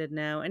outdated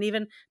now. And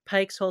even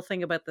Pike's whole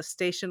thing about the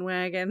station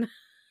wagon.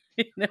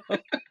 you know,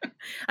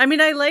 I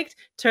mean, I liked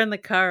turn the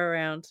car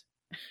around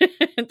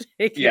and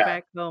take you Yeah,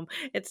 back home.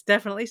 It's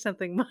definitely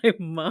something my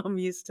mom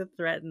used to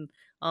threaten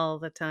all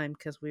the time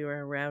because we were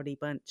a rowdy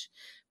bunch.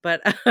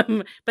 But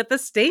but the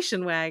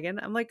station wagon,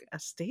 I'm like, a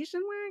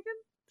station wagon?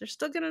 They're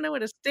still gonna know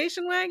what a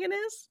station wagon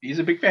is? he's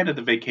a big fan of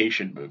the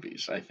vacation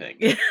movies, I think.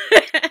 Yeah.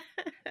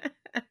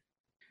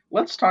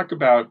 Let's talk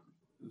about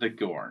the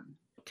Gorn.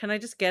 Can I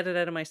just get it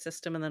out of my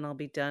system and then I'll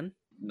be done?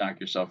 Knock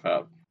yourself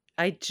out.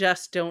 I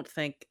just don't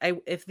think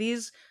if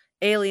these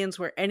aliens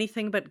were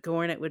anything but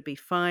Gorn, it would be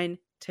fine.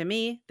 To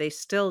me, they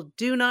still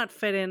do not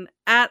fit in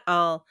at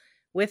all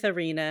with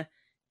Arena.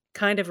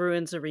 Kind of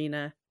ruins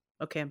Arena.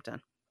 Okay, I'm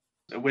done.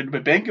 When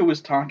M'Benga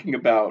was talking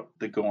about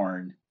the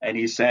Gorn, and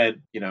he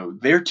said,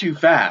 they're too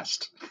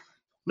fast.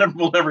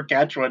 We'll never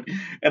catch one.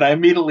 And I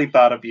immediately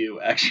thought of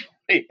you, actually,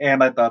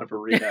 and I thought of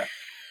Arena,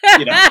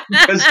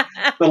 because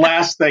the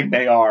last thing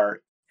they are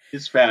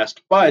is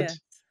fast. But Yes.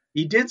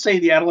 he did say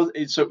the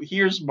adolescent. So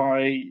here's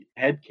my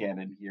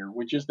headcanon here,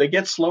 which is they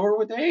get slower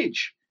with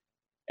age.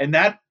 And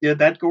that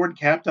Gorn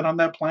captain on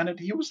that planet,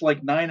 he was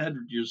like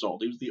 900 years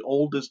old. He was the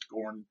oldest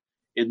Gorn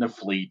in the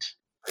fleet.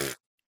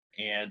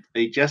 And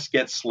they just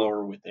get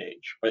slower with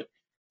age. But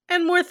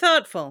And more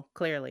thoughtful,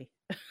 clearly.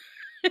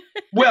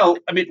 well,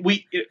 I mean,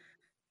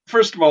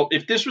 first of all,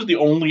 if this was the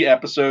only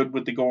episode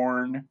with the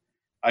Gorn,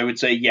 I would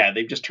say, yeah,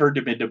 they've just turned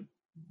him into,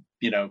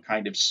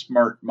 kind of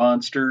smart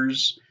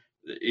monsters,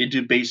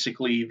 into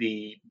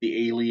basically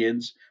the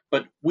aliens.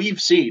 But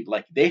we've seen,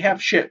 like, they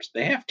have ships,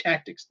 they have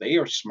tactics, they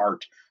are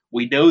smart.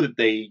 We know that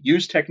they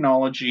use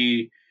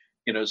technology,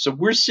 so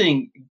we're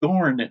seeing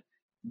Gorn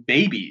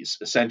babies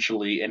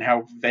essentially and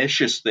how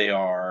vicious they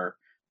are,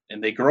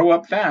 and they grow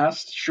up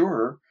fast,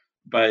 sure,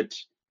 but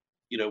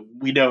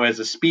we know as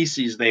a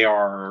species they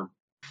are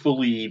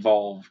fully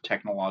evolved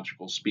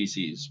technological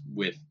species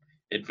with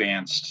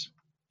advanced,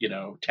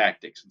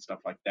 tactics and stuff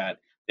like that.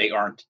 They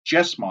aren't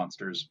just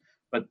monsters,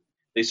 but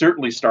they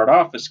certainly start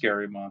off as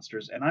scary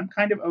monsters, and I'm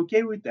kind of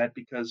okay with that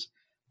because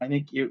I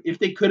think if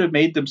they could have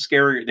made them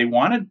scarier, they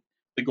wanted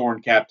the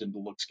Gorn captain to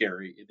look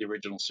scary in the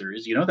original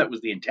series. That was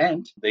the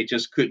intent. They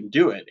just couldn't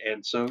do it.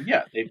 And so,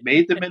 yeah, they've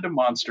made them into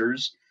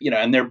monsters,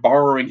 and they're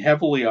borrowing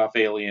heavily off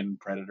Alien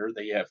Predator.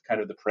 They have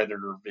kind of the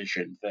Predator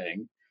vision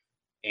thing.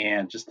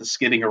 And just the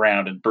skidding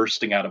around and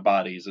bursting out of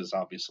bodies is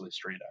obviously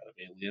straight out of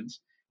Aliens.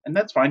 And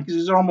that's fine because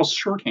these are almost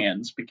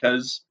shorthands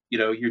because,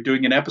 you're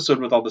doing an episode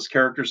with all this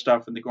character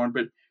stuff in the Gorn,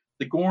 but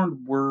the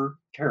Gorn were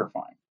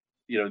terrifying.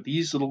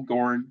 These little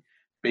Gorn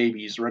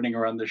babies running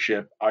around the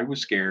ship, I was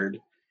scared.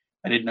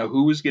 I didn't know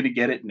who was going to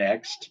get it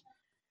next.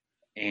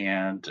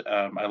 And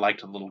I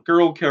liked the little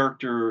girl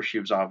character. She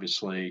was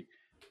obviously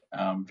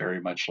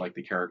very much like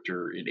the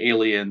character in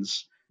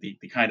Aliens, the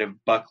kind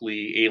of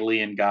Buckley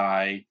alien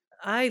guy.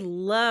 I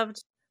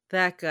loved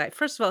that guy.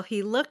 First of all,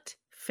 he looked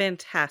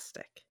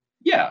fantastic.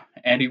 Yeah,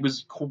 and he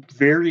was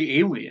very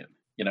alien.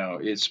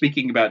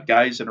 Speaking about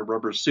guys in a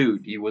rubber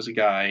suit, he was a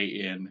guy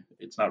in,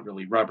 it's not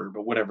really rubber,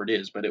 but whatever it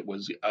is, but it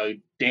was a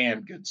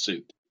damn good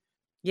suit.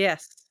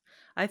 Yes.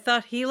 I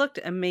thought he looked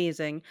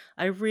amazing.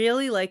 I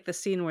really like the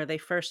scene where they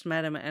first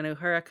met him and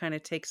Uhura kind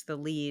of takes the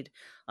lead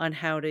on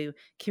how to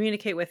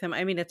communicate with him.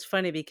 I mean, it's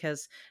funny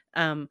because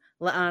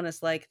La'an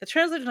is like, the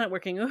translator's not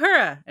working,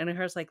 Uhura. And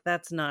Uhura's like,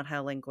 that's not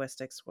how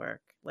linguistics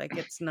work. Like,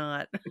 it's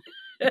not.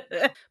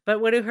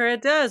 But what Uhura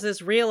does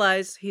is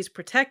realize he's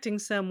protecting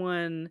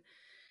someone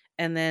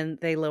and then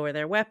they lower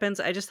their weapons.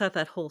 I just thought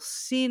that whole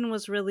scene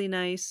was really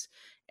nice,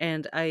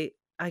 and I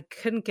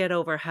couldn't get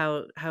over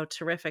how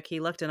terrific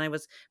he looked, and I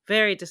was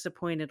very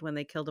disappointed when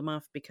they killed him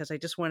off because I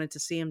just wanted to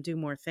see him do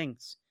more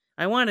things.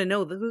 I want to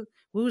know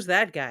who's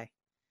that guy.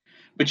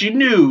 But you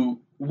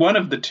knew one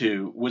of the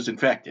two was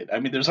infected. I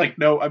mean, there's like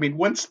no. I mean,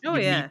 once Oh you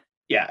meet, yeah.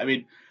 yeah. I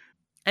mean,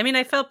 I mean,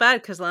 I felt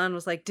bad because Lon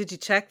was like, "Did you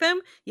check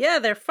them? Yeah,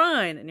 they're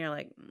fine." And you're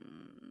like,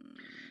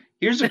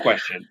 here's a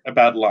question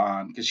about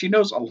Lan because she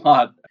knows a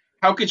lot.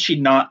 How could she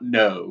not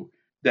know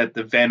that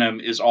the venom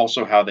is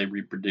also how they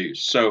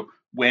reproduce? So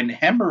when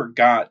Hemmer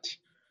got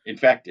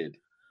infected,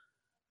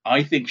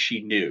 I think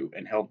she knew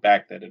and held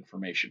back that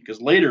information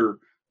because later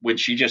when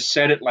she just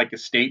said it like a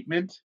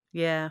statement,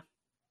 "Yeah,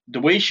 the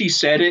way she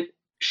said it,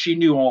 she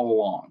knew all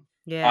along.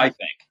 I yeah,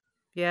 think,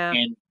 yeah."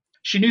 and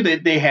she knew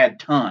that they had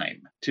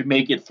time to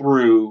make it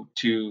through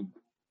to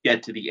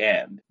get to the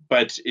end,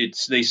 but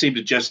they seem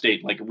to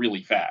gestate like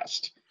really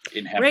fast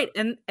in Hemmer. Right,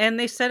 and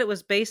they said it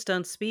was based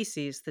on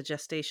species, the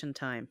gestation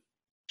time.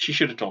 She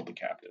should have told the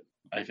captain,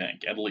 I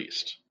think, at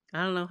least.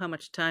 I don't know how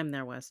much time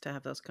there was to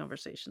have those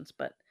conversations,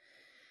 but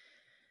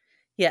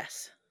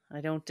yes,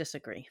 I don't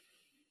disagree.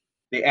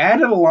 They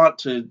added a lot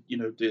to,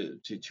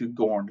 to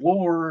Gorn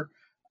lore,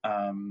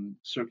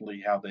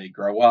 certainly how they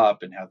grow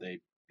up and how they,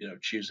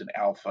 choose an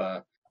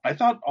alpha. I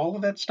thought all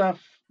of that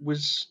stuff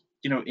was,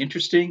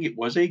 interesting. It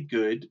was a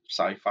good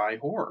sci-fi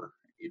horror.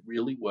 It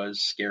really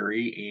was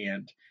scary,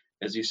 and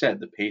as you said,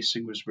 the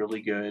pacing was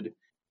really good.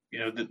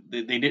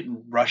 They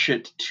didn't rush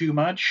it too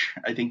much.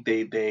 I think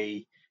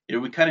they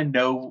we kind of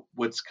know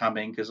what's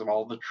coming because of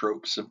all the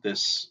tropes of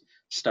this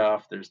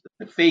stuff. There's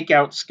the fake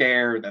out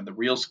scare, and then the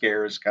real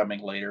scare is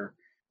coming later.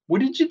 What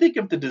did you think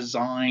of the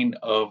design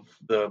of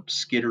the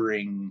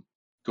skittering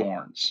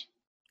Gorns?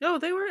 Oh,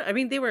 they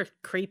were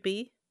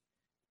creepy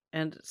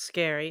and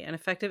scary and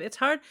effective. It's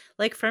hard.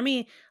 Like for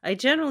me, I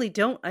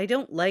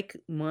don't like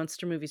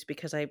monster movies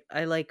because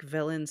I like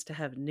villains to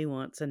have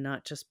nuance and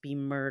not just be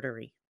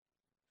murdery.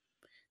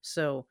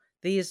 So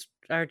these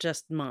are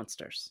just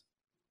monsters.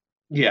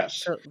 Yes.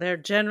 So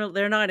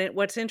they're not it.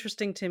 What's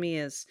interesting to me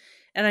is,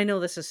 and I know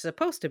this is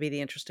supposed to be the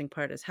interesting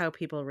part, is how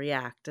people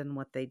react and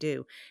what they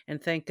do.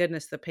 And thank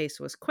goodness the pace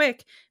was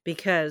quick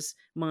because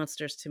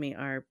monsters to me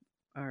are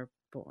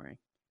boring.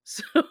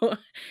 So,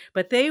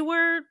 but they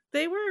looked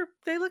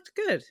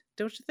good,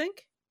 don't you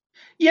think?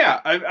 Yeah,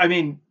 I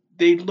mean,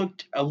 they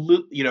looked a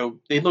little,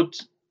 they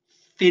looked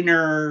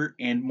thinner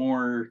and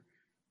more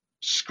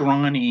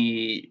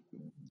scrawny.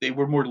 They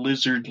were more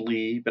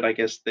lizardly, but I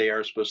guess they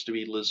are supposed to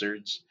be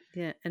lizards.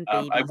 Yeah, and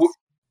I would, babies.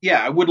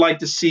 yeah, I would like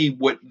to see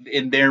what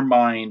in their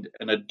mind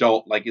an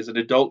adult like. Is an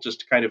adult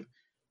just kind of?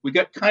 We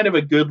got kind of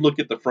a good look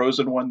at the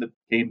frozen one that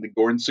became the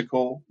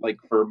Gornsicle, like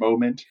for a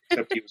moment,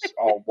 except he was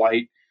all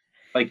white.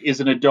 Like,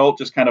 is an adult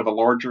just kind of a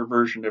larger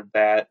version of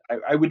that?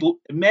 I would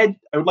imagine.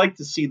 I would like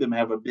to see them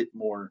have a bit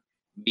more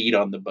meat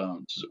on the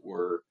bones, as it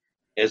were,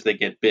 as they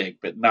get big,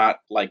 but not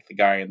like the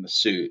guy in the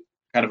suit.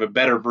 Kind of a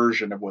better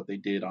version of what they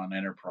did on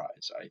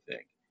Enterprise, I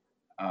think.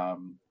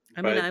 Um,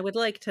 I mean, but I would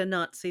like to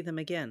not see them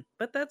again,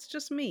 but that's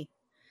just me.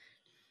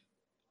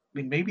 I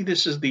mean, maybe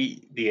this is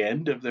the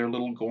end of their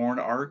little Gorn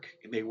arc.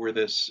 They were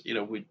this,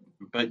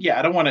 but yeah,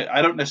 I don't want to.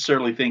 I don't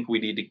necessarily think we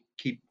need to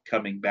keep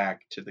coming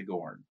back to the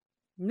Gorn.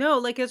 No,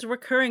 like as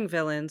recurring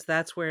villains,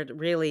 that's where it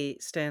really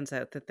stands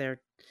out that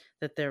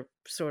they're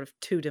sort of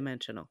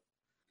two-dimensional.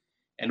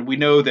 And we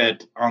know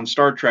that on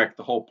Star Trek,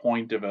 the whole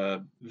point of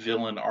a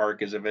villain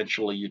arc is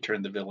eventually you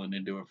turn the villain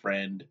into a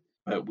friend.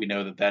 But we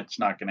know that that's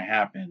not going to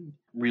happen.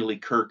 Really,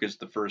 Kirk is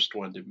the first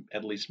one to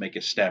at least make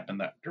a step in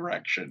that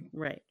direction.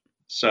 Right.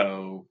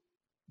 So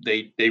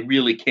they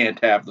really can't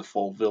have the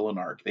full villain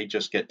arc. They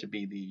just get to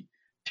be the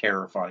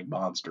terrifying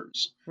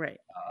monsters. Right.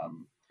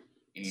 Um,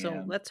 So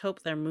and let's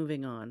hope they're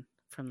moving on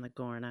from the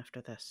Gorn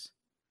after this.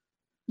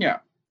 yeah,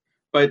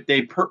 but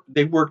they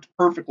worked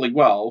perfectly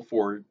well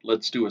for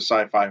let's do a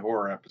sci-fi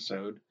horror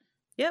episode.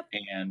 Yep.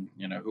 And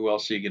who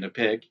else are you going to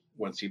pick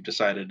once you've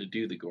decided to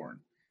do the Gorn?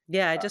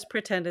 Yeah, I just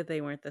pretended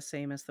they weren't the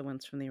same as the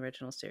ones from the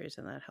original series,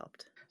 and that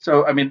helped.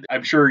 So, I mean,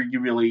 I'm sure you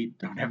really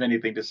don't have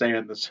anything to say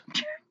on the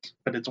subject,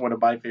 but it's one of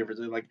my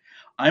favorites. Like,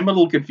 I'm a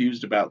little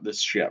confused about this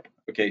ship.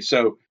 Okay,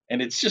 so,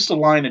 and it's just a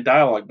line of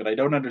dialogue, but I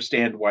don't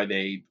understand why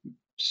they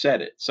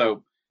said it.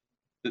 So,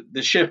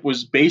 the ship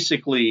was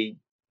basically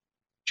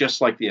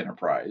just like the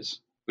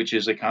Enterprise, which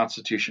is a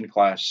Constitution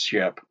class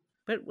ship.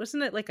 But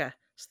wasn't it like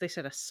they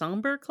said a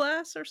somber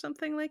class or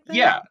something like that?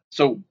 Yeah.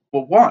 So,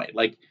 but why?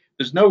 Like,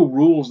 there's no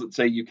rules that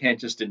say you can't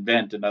just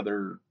invent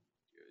another.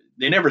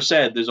 They never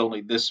said there's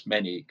only this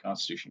many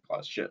Constitution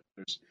class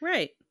ships.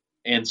 Right.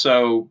 And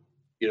so,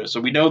 so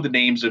we know the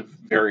names of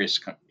various,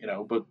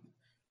 but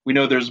we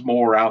know there's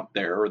more out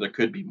there, or there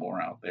could be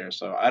more out there.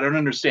 So I don't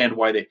understand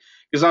why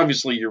because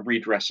obviously you're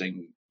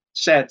redressing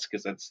sets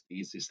because that's the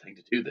easiest thing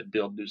to do. That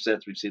build new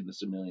sets. We've seen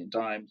this a million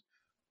times.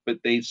 But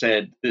they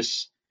said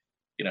this,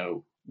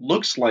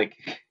 looks like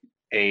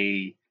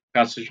a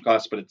Constitution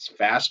class, but it's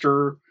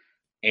faster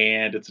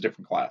and it's a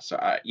different class. So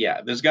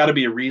yeah, there's got to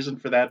be a reason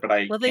for that, but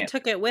I Well, they can't.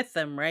 took it with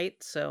them, right?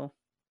 So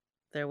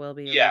there will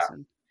be a Yeah,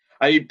 reason.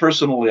 I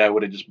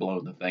would have just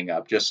blown the thing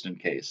up just in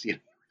case.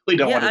 Really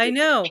don't Yeah, want to I take any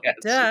know.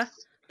 Duh.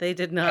 chances. They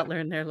did not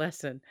learn their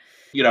lesson.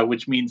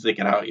 Which means they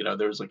can out.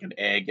 There's like an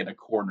egg in a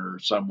corner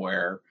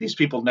somewhere. These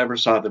people never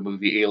saw the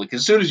movie Alien.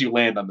 Because as soon as you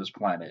land on this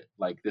planet,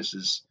 like this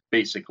is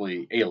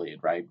basically Alien,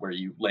 right? Where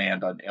you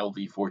land on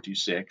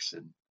LV-426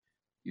 and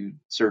you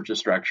search a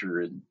structure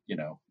and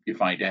you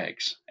find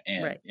eggs,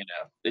 and Right.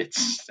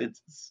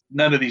 it's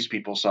none of these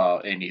people saw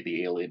any of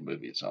the Alien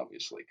movies,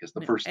 obviously, because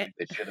the No, first a thing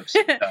they should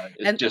have done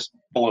is and just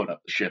blown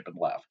up the ship and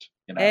left.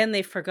 and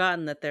they've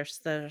forgotten that their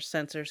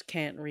sensors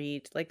can't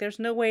read. Like, there's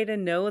no way to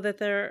know that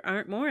there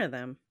aren't more of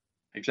them.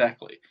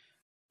 Exactly.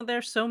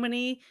 There's so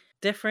many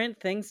different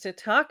things to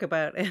talk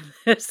about in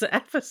this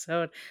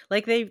episode.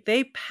 Like,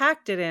 they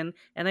packed it in,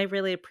 and I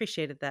really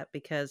appreciated that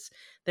because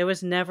there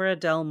was never a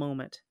dull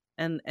moment,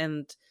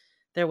 and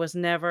there was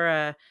never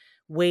a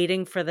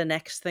waiting for the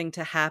next thing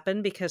to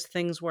happen because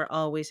things were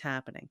always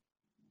happening.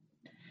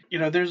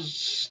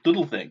 There's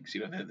little things.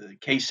 The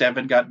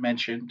K7 got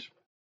mentioned.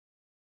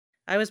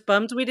 I was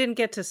bummed we didn't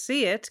get to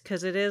see it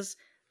because it is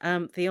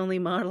the only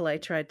model I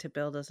tried to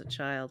build as a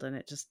child, and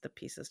the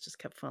pieces just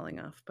kept falling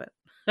off. But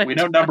I We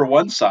know tried. number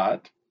one saw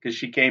it because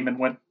she came and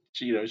went.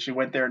 She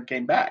went there and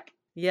came back.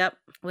 Yep,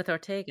 with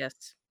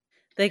Ortegas.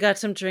 They got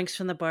some drinks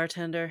from the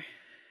bartender.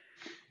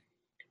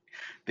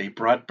 They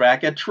brought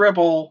back a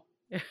Tribble.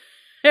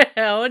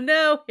 Oh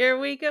no, here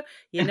we go.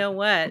 You know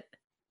what?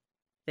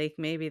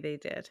 Maybe they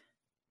did.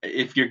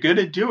 If you're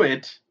gonna do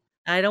it,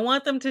 I don't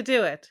want them to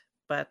do it,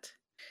 but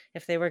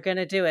if they were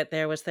gonna do it,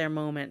 there was their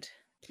moment.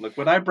 look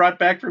what I brought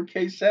back from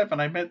K7.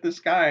 I met this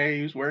guy.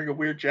 He was wearing a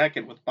weird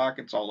jacket with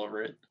pockets all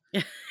over it.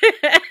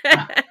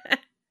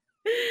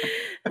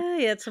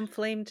 He had some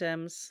flame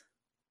gems.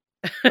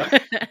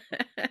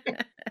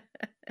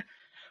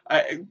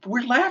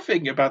 We're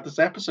laughing about this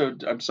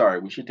episode. I'm sorry.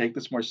 We should take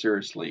this more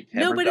seriously.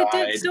 No, Hammer but it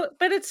did. died.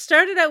 But it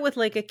started out with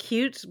like a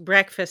cute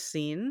breakfast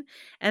scene,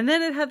 and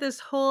then it had this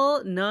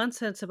whole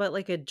nonsense about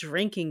like a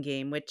drinking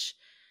game, which,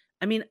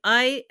 I mean,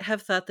 I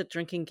have thought that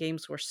drinking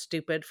games were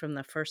stupid from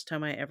the first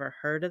time I ever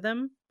heard of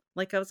them.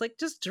 Like, I was like,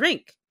 just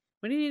drink.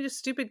 What do you need a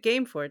stupid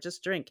game for?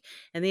 Just drink.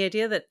 And the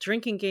idea that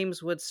drinking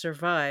games would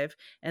survive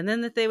and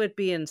then that they would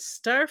be in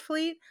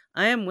Starfleet,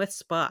 I am with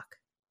Spock.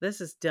 This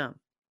is dumb.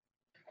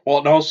 Well,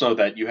 and also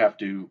that you have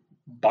to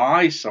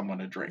buy someone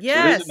a drink. So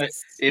Yes.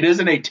 it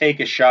isn't a take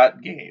a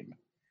shot game.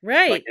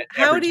 Right. Like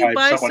How every do you time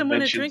buy someone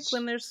someone a drink mentions,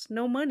 when there's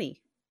no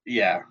money?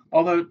 yeah.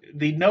 Although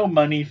the no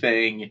money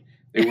thing,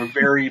 they were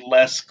very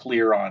less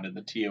clear on in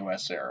the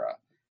TOS era.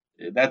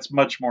 That's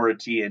much more a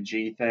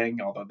TNG thing,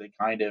 although they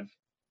kind of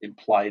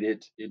implied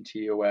it in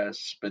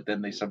TOS, but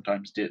then they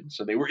sometimes didn't.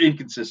 So they were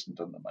inconsistent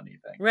on the money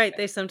thing. Right.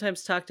 They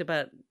sometimes talked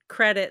about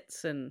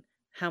credits and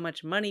how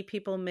much money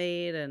people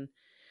made and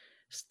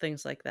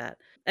things like that.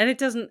 And it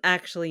doesn't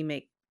actually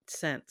make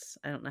sense.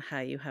 I don't know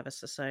how you have a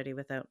society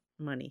without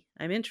money.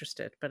 I'm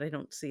interested, but I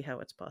don't see how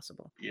it's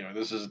possible.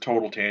 This is a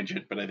total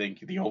tangent, but I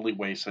think the only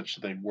way such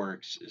a thing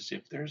works is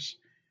if there's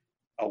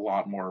a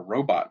lot more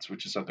robots,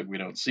 which is something we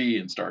don't see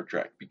in Star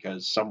Trek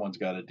because someone's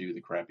got to do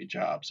the crappy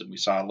jobs. And we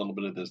saw a little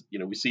bit of this,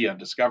 we see on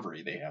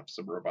Discovery, they have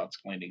some robots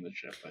cleaning the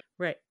ship.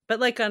 Right. But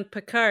like on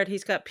Picard,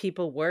 he's got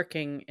people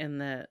working in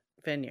the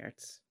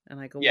vineyards. And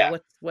I go, Yeah.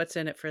 well, what's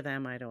in it for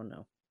them? I don't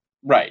know.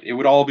 Right. It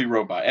would all be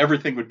robot.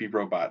 Everything would be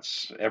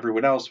robots.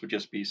 Everyone else would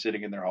just be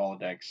sitting in their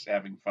holodecks,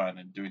 having fun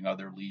and doing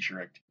other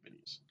leisure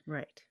activities.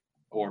 Right.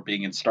 Or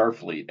being in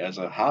Starfleet as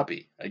a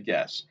hobby, I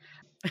guess.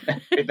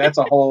 That's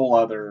a whole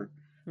other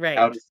right.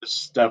 How does this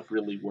stuff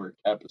really work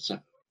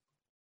episode.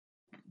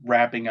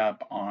 Wrapping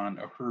up on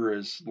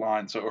Uhura's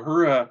line. So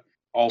Uhura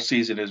all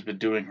season has been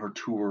doing her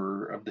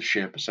tour of the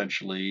ship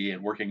essentially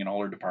and working in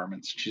all her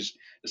departments. She's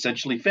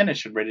essentially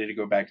finished and ready to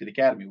go back to the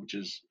academy, which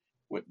is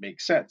what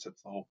makes sense.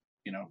 That's the whole,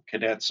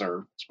 cadets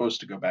are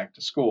supposed to go back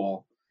to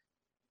school.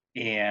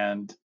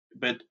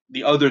 But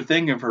the other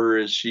thing of her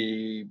is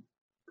she,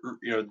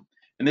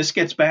 and this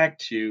gets back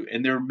to,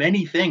 and there are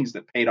many things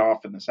that paid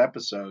off in this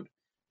episode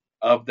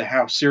of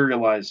how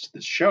serialized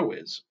this show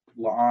is.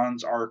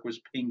 La'an's arc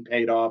was being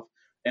paid off,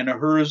 and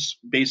hers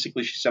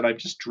basically, she said, "I'm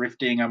just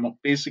drifting. I'm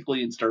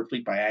basically in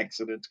Starfleet by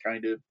accident."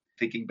 Kind of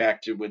thinking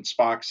back to when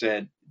Spock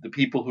said, "The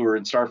people who are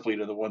in Starfleet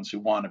are the ones who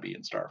want to be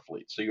in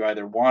Starfleet. So you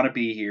either want to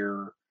be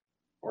here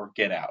or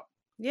get out."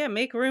 Yeah,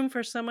 make room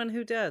for someone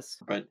who does.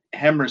 But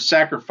Hemmer's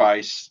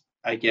sacrifice,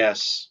 I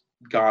guess,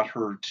 got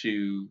her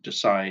to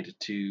decide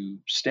to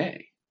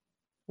stay.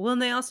 Well,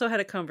 and they also had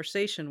a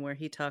conversation where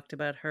he talked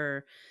about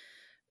her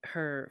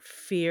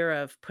fear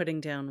of putting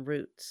down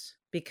roots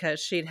because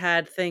she'd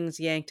had things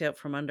yanked out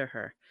from under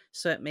her.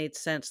 So it made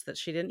sense that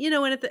she didn't,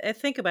 and I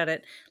think about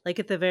it, like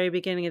at the very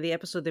beginning of the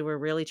episode, they were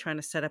really trying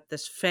to set up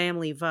this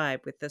family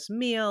vibe with this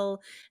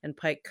meal and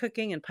Pike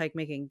cooking and Pike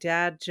making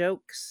dad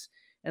jokes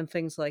and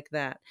things like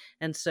that.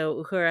 And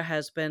so Uhura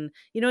has been,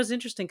 it's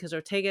interesting because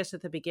Ortegas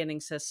at the beginning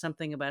says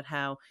something about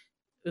how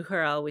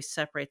Uhura always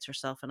separates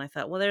herself. And I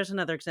thought, well, there's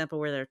another example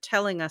where they're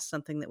telling us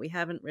something that we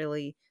haven't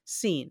really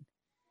seen.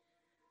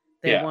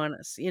 They Yeah. want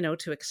us,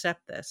 to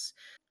accept this.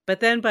 But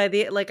then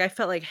I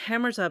felt like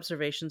Hammer's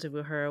observations of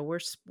Uhura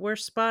were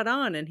spot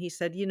on. And he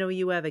said,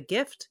 you have a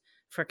gift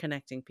for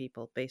connecting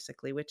people,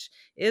 basically, which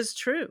is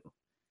true.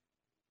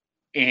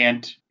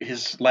 And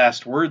his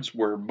last words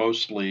were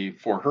mostly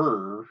for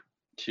her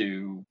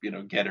to,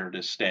 get her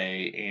to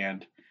stay.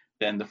 And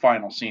then the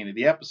final scene of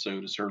the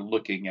episode is her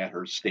looking at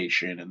her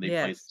station, and they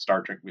play Yes.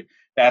 Star Trek.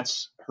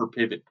 That's her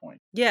pivot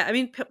point. Yeah, I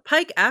mean,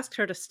 Pike asked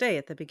her to stay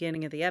at the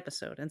beginning of the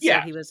episode and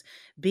said he was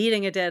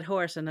beating a dead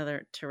horse.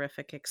 Another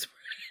terrific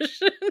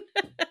expression.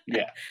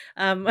 Yeah.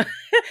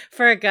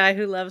 For a guy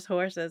who loves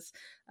horses.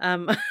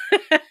 But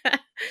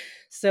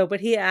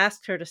he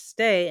asked her to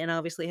stay and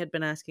obviously had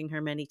been asking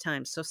her many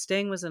times. So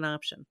staying was an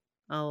option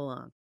all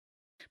along.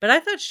 But I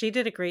thought she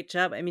did a great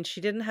job. I mean,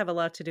 she didn't have a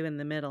lot to do in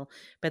the middle,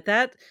 but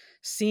that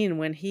scene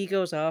when he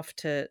goes off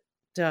to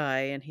die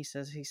and he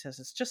says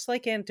it's just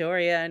like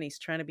Andoria and he's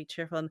trying to be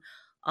cheerful, and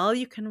all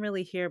you can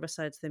really hear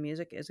besides the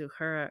music is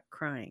Uhura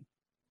crying.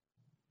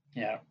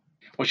 Yeah.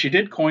 Well, she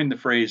did coin the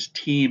phrase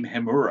Team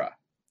Hemura.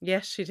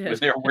 Yes, she did. When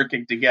they're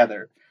working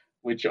together,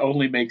 which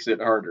only makes it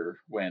harder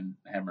when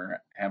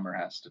Hammer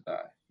has to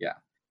die. Yeah.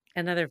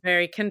 Another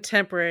very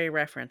contemporary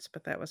reference,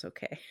 but that was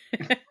okay.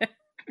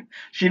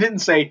 She didn't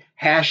say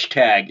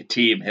hashtag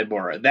Team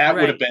Hemura. That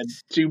would have been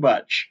too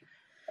much.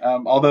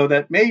 Although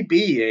that may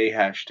be a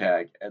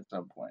hashtag at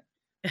some point.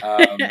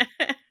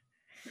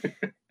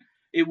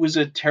 It was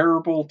a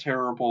terrible,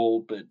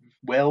 terrible, but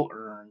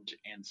well-earned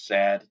and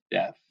sad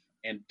death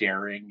and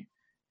daring.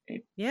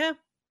 Yeah.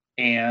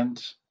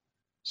 And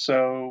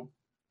so,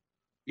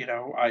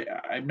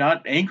 I'm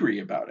not angry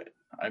about it.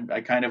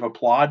 I kind of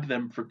applaud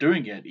them for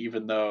doing it,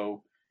 even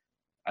though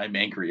I'm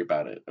angry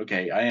about it.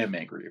 Okay, I am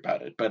angry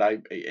about it, but I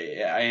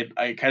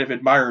kind of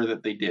admire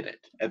that they did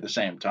it at the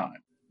same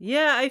time.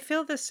 Yeah, I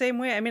feel the same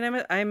way. I mean,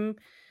 I'm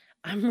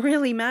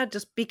really mad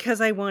just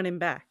because I want him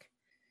back.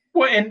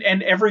 Well,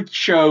 and every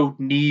show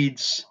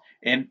needs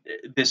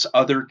this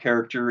other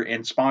character,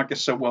 and Spock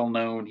is so well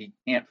known he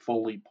can't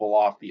fully pull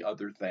off the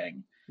other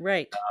thing.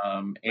 Right.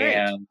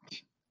 And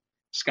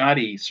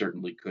Scotty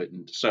certainly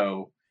couldn't.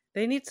 So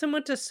they need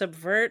someone to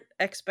subvert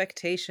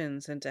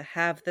expectations and to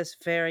have this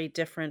very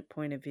different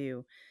point of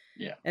view.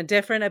 Yeah. And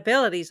different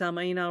abilities. I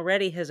mean,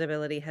 already his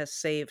ability has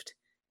saved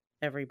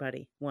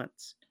everybody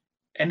once.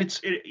 And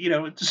it's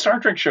a Star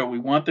Trek show. We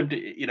want them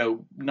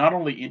to, not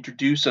only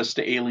introduce us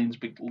to aliens,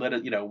 but let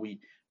it,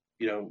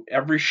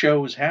 every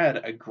show has had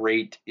a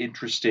great,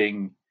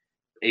 interesting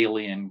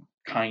alien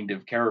kind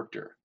of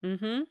character.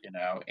 Mm-hmm.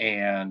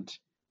 And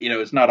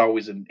it's not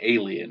always an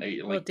alien.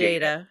 Like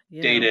Data,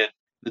 Data,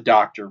 the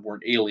Doctor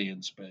weren't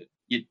aliens, but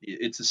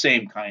it's the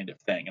same kind of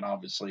thing. And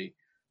obviously,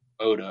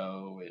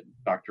 Odo and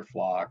Dr.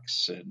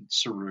 Phlox and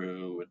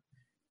Saru, and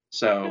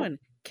so and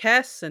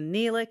Kes and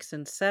Neelix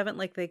and Seven,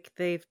 like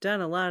they've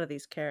done a lot of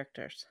these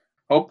characters.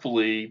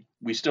 Hopefully,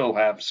 we still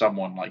have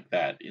someone like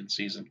that in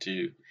season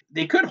 2.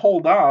 They could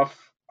hold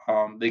off.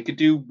 They could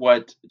do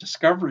what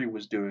Discovery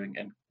was doing,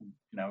 and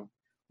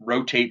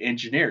rotate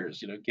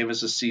engineers. Give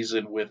us a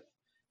season with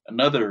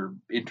another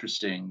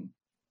interesting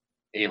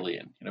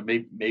alien.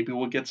 Maybe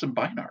we'll get some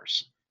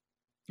Bynars.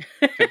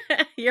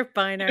 Your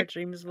Bynar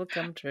dreams will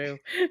come true.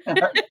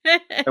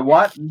 I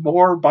want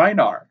more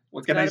Bynar.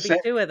 What can I say?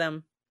 Be 2 of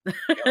them.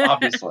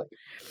 Obviously.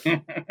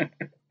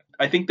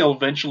 I think they'll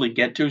eventually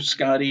get to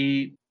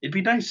Scotty. It'd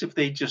be nice if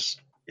they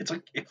just. It's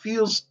like it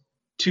feels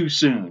too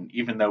soon,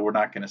 even though we're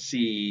not going to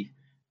see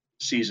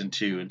season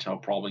 2 until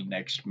probably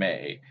next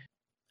May.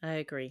 I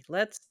agree.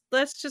 Let's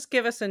just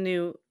give us a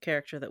new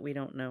character that we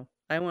don't know.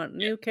 I want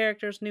new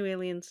characters, new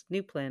aliens,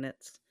 new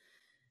planets.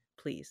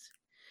 Please.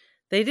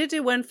 They did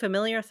do one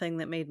familiar thing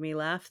that made me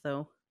laugh,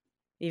 though,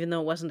 even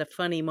though it wasn't a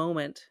funny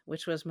moment,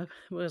 which was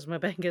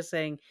M'Benga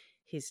saying,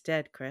 "He's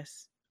dead,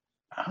 Chris."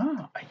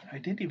 Ah, I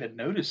didn't even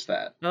notice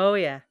that. Oh,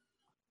 yeah.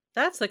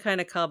 That's the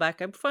kind of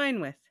callback I'm fine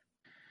with.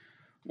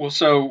 Well,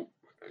 so,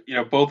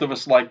 both of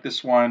us like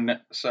this one.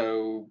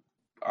 So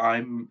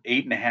I'm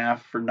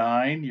 8.5 for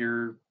 9.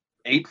 You're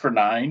 8 for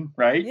 9,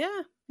 right?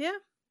 Yeah, yeah.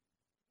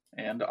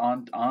 And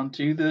on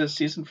to the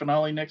season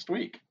finale next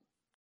week.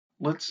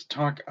 Let's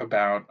talk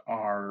about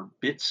our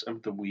bits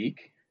of the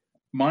week.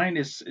 Mine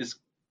is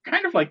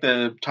kind of like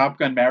the Top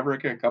Gun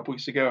Maverick a couple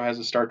weeks ago has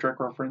a Star Trek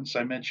reference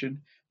I mentioned.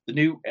 The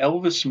new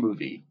Elvis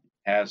movie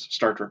has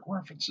Star Trek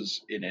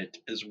references in it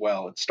as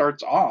well. It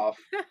starts off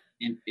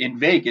in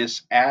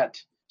Vegas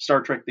at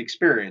Star Trek The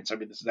Experience. I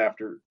mean, this is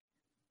after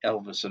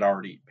Elvis had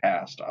already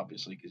passed,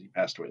 obviously, because he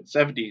passed away in the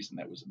 70s and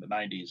that was in the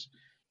 90s.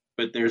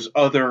 But there's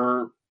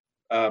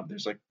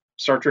there's like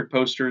Star Trek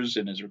posters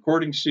in his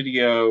recording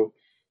studio.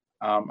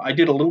 I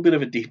did a little bit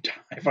of a deep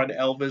dive on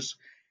Elvis.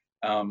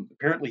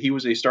 Apparently, he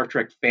was a Star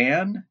Trek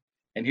fan,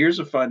 and here's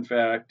a fun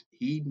fact: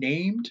 he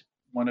named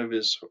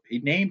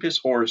his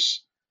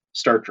horse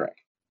Star Trek.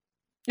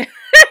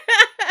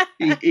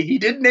 He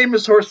didn't name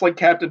his horse like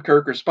Captain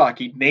Kirk or Spock.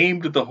 He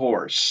named the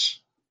horse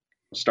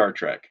Star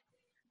Trek.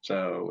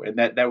 So, and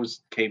that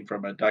came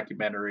from a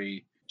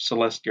documentary.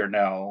 Celeste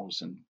Yarnell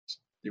was in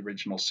the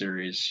original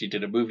series. She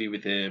did a movie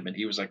with him, and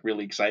he was like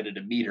really excited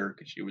to meet her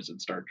because she was in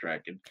Star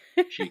Trek, and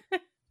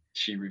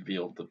she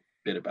revealed the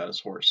bit about his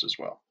horse as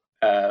well.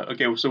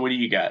 Okay, so what do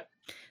you got?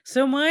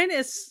 So mine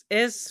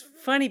is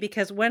funny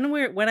because when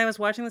I was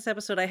watching this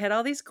episode, I had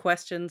all these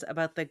questions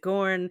about the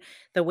Gorn.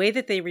 The way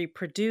that they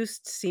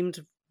reproduced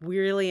seemed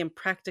really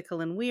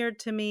impractical and weird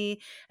to me,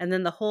 and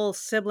then the whole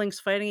siblings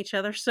fighting each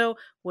other. So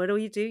what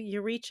do?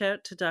 You reach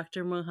out to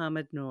Dr.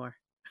 Mohamed Noor,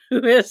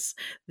 who is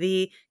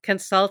the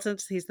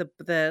consultant. He's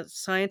the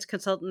science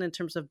consultant in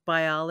terms of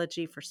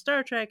biology for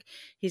Star Trek.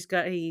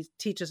 He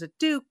teaches at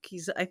Duke.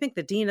 He's, I think,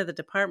 the dean of the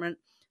department.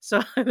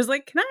 So I was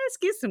like, can I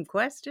ask you some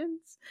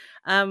questions?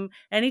 And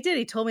he did.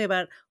 He told me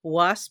about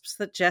wasps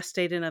that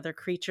gestate in other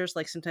creatures,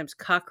 like sometimes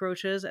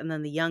cockroaches, and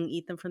then the young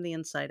eat them from the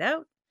inside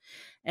out.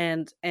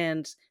 And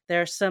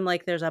there's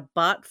there's a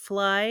bot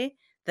fly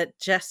that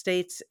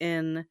gestates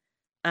in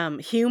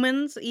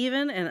humans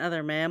even and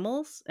other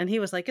mammals. And he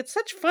was like, it's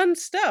such fun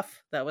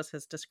stuff. That was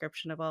his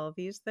description of all of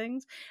these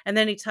things. And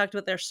then he talked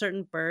about there are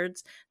certain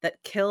birds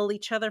that kill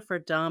each other for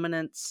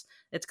dominance.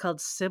 It's called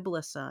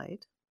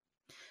siblicide.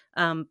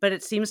 But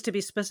it seems to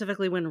be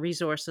specifically when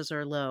resources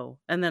are low.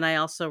 And then I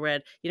also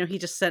read, he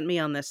just sent me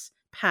on this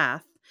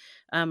path.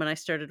 And I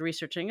started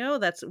researching,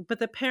 but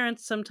the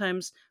parents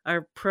sometimes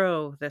are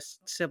pro this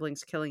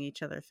siblings killing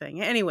each other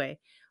thing. Anyway,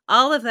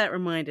 all of that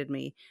reminded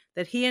me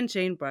that he and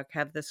Jane Brooke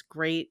have this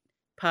great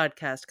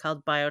podcast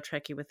called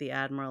BioTrekkie with the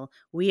Admiral.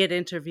 We had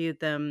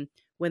interviewed them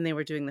when they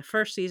were doing the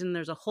first season.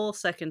 There's a whole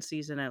second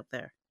season out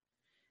there.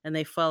 And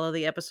they follow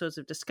the episodes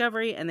of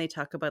Discovery, and they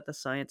talk about the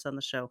science on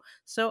the show.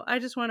 So I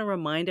just want to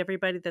remind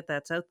everybody that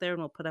that's out there, and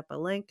we'll put up a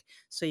link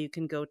so you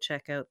can go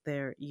check out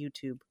their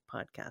YouTube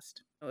podcast.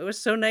 It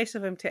was so nice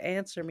of him to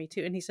answer me,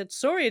 too. And he said,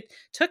 sorry it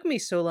took me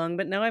so long,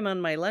 but now I'm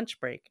on my lunch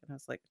break. And I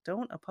was like,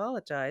 don't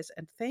apologize,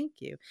 and thank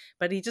you.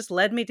 But he just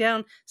led me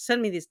down,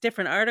 sent me these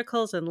different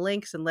articles and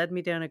links, and led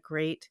me down a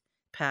great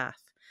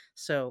path.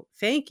 So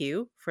thank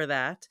you for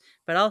that.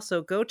 But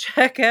also go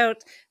check out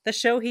the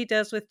show he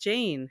does with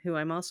Jane, who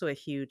I'm also a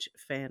huge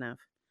fan of.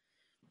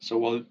 So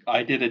while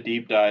I did a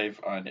deep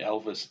dive on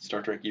Elvis and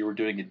Star Trek, you were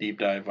doing a deep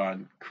dive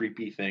on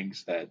creepy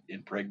things that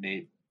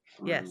impregnate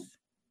through. Yes.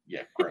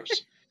 Yeah, gross.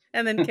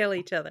 And then kill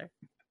each other.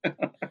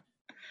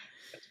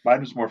 Mine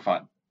was more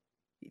fun.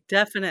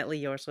 Definitely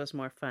yours was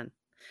more fun.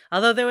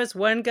 Although there was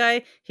one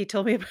guy he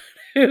told me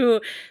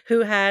about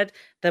who had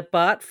the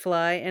bot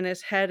fly in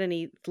his head, and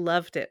he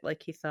loved it.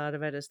 Like he thought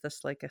of it as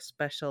this like a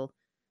special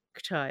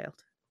child.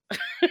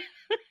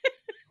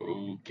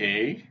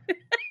 Okay.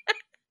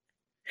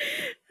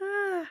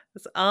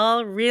 It's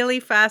all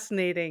really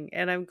fascinating,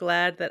 and I'm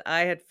glad that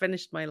I had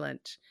finished my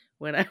lunch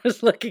when I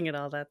was looking at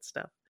all that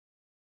stuff.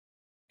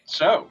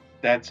 So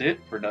that's it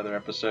for another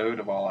episode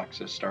of All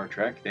Access Star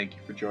Trek. Thank you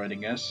for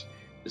joining us.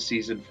 The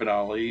season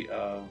finale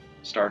of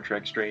Star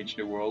Trek Strange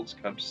New Worlds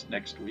comes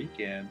next week,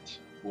 and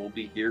we'll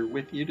be here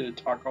with you to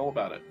talk all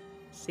about it.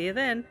 See you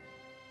then.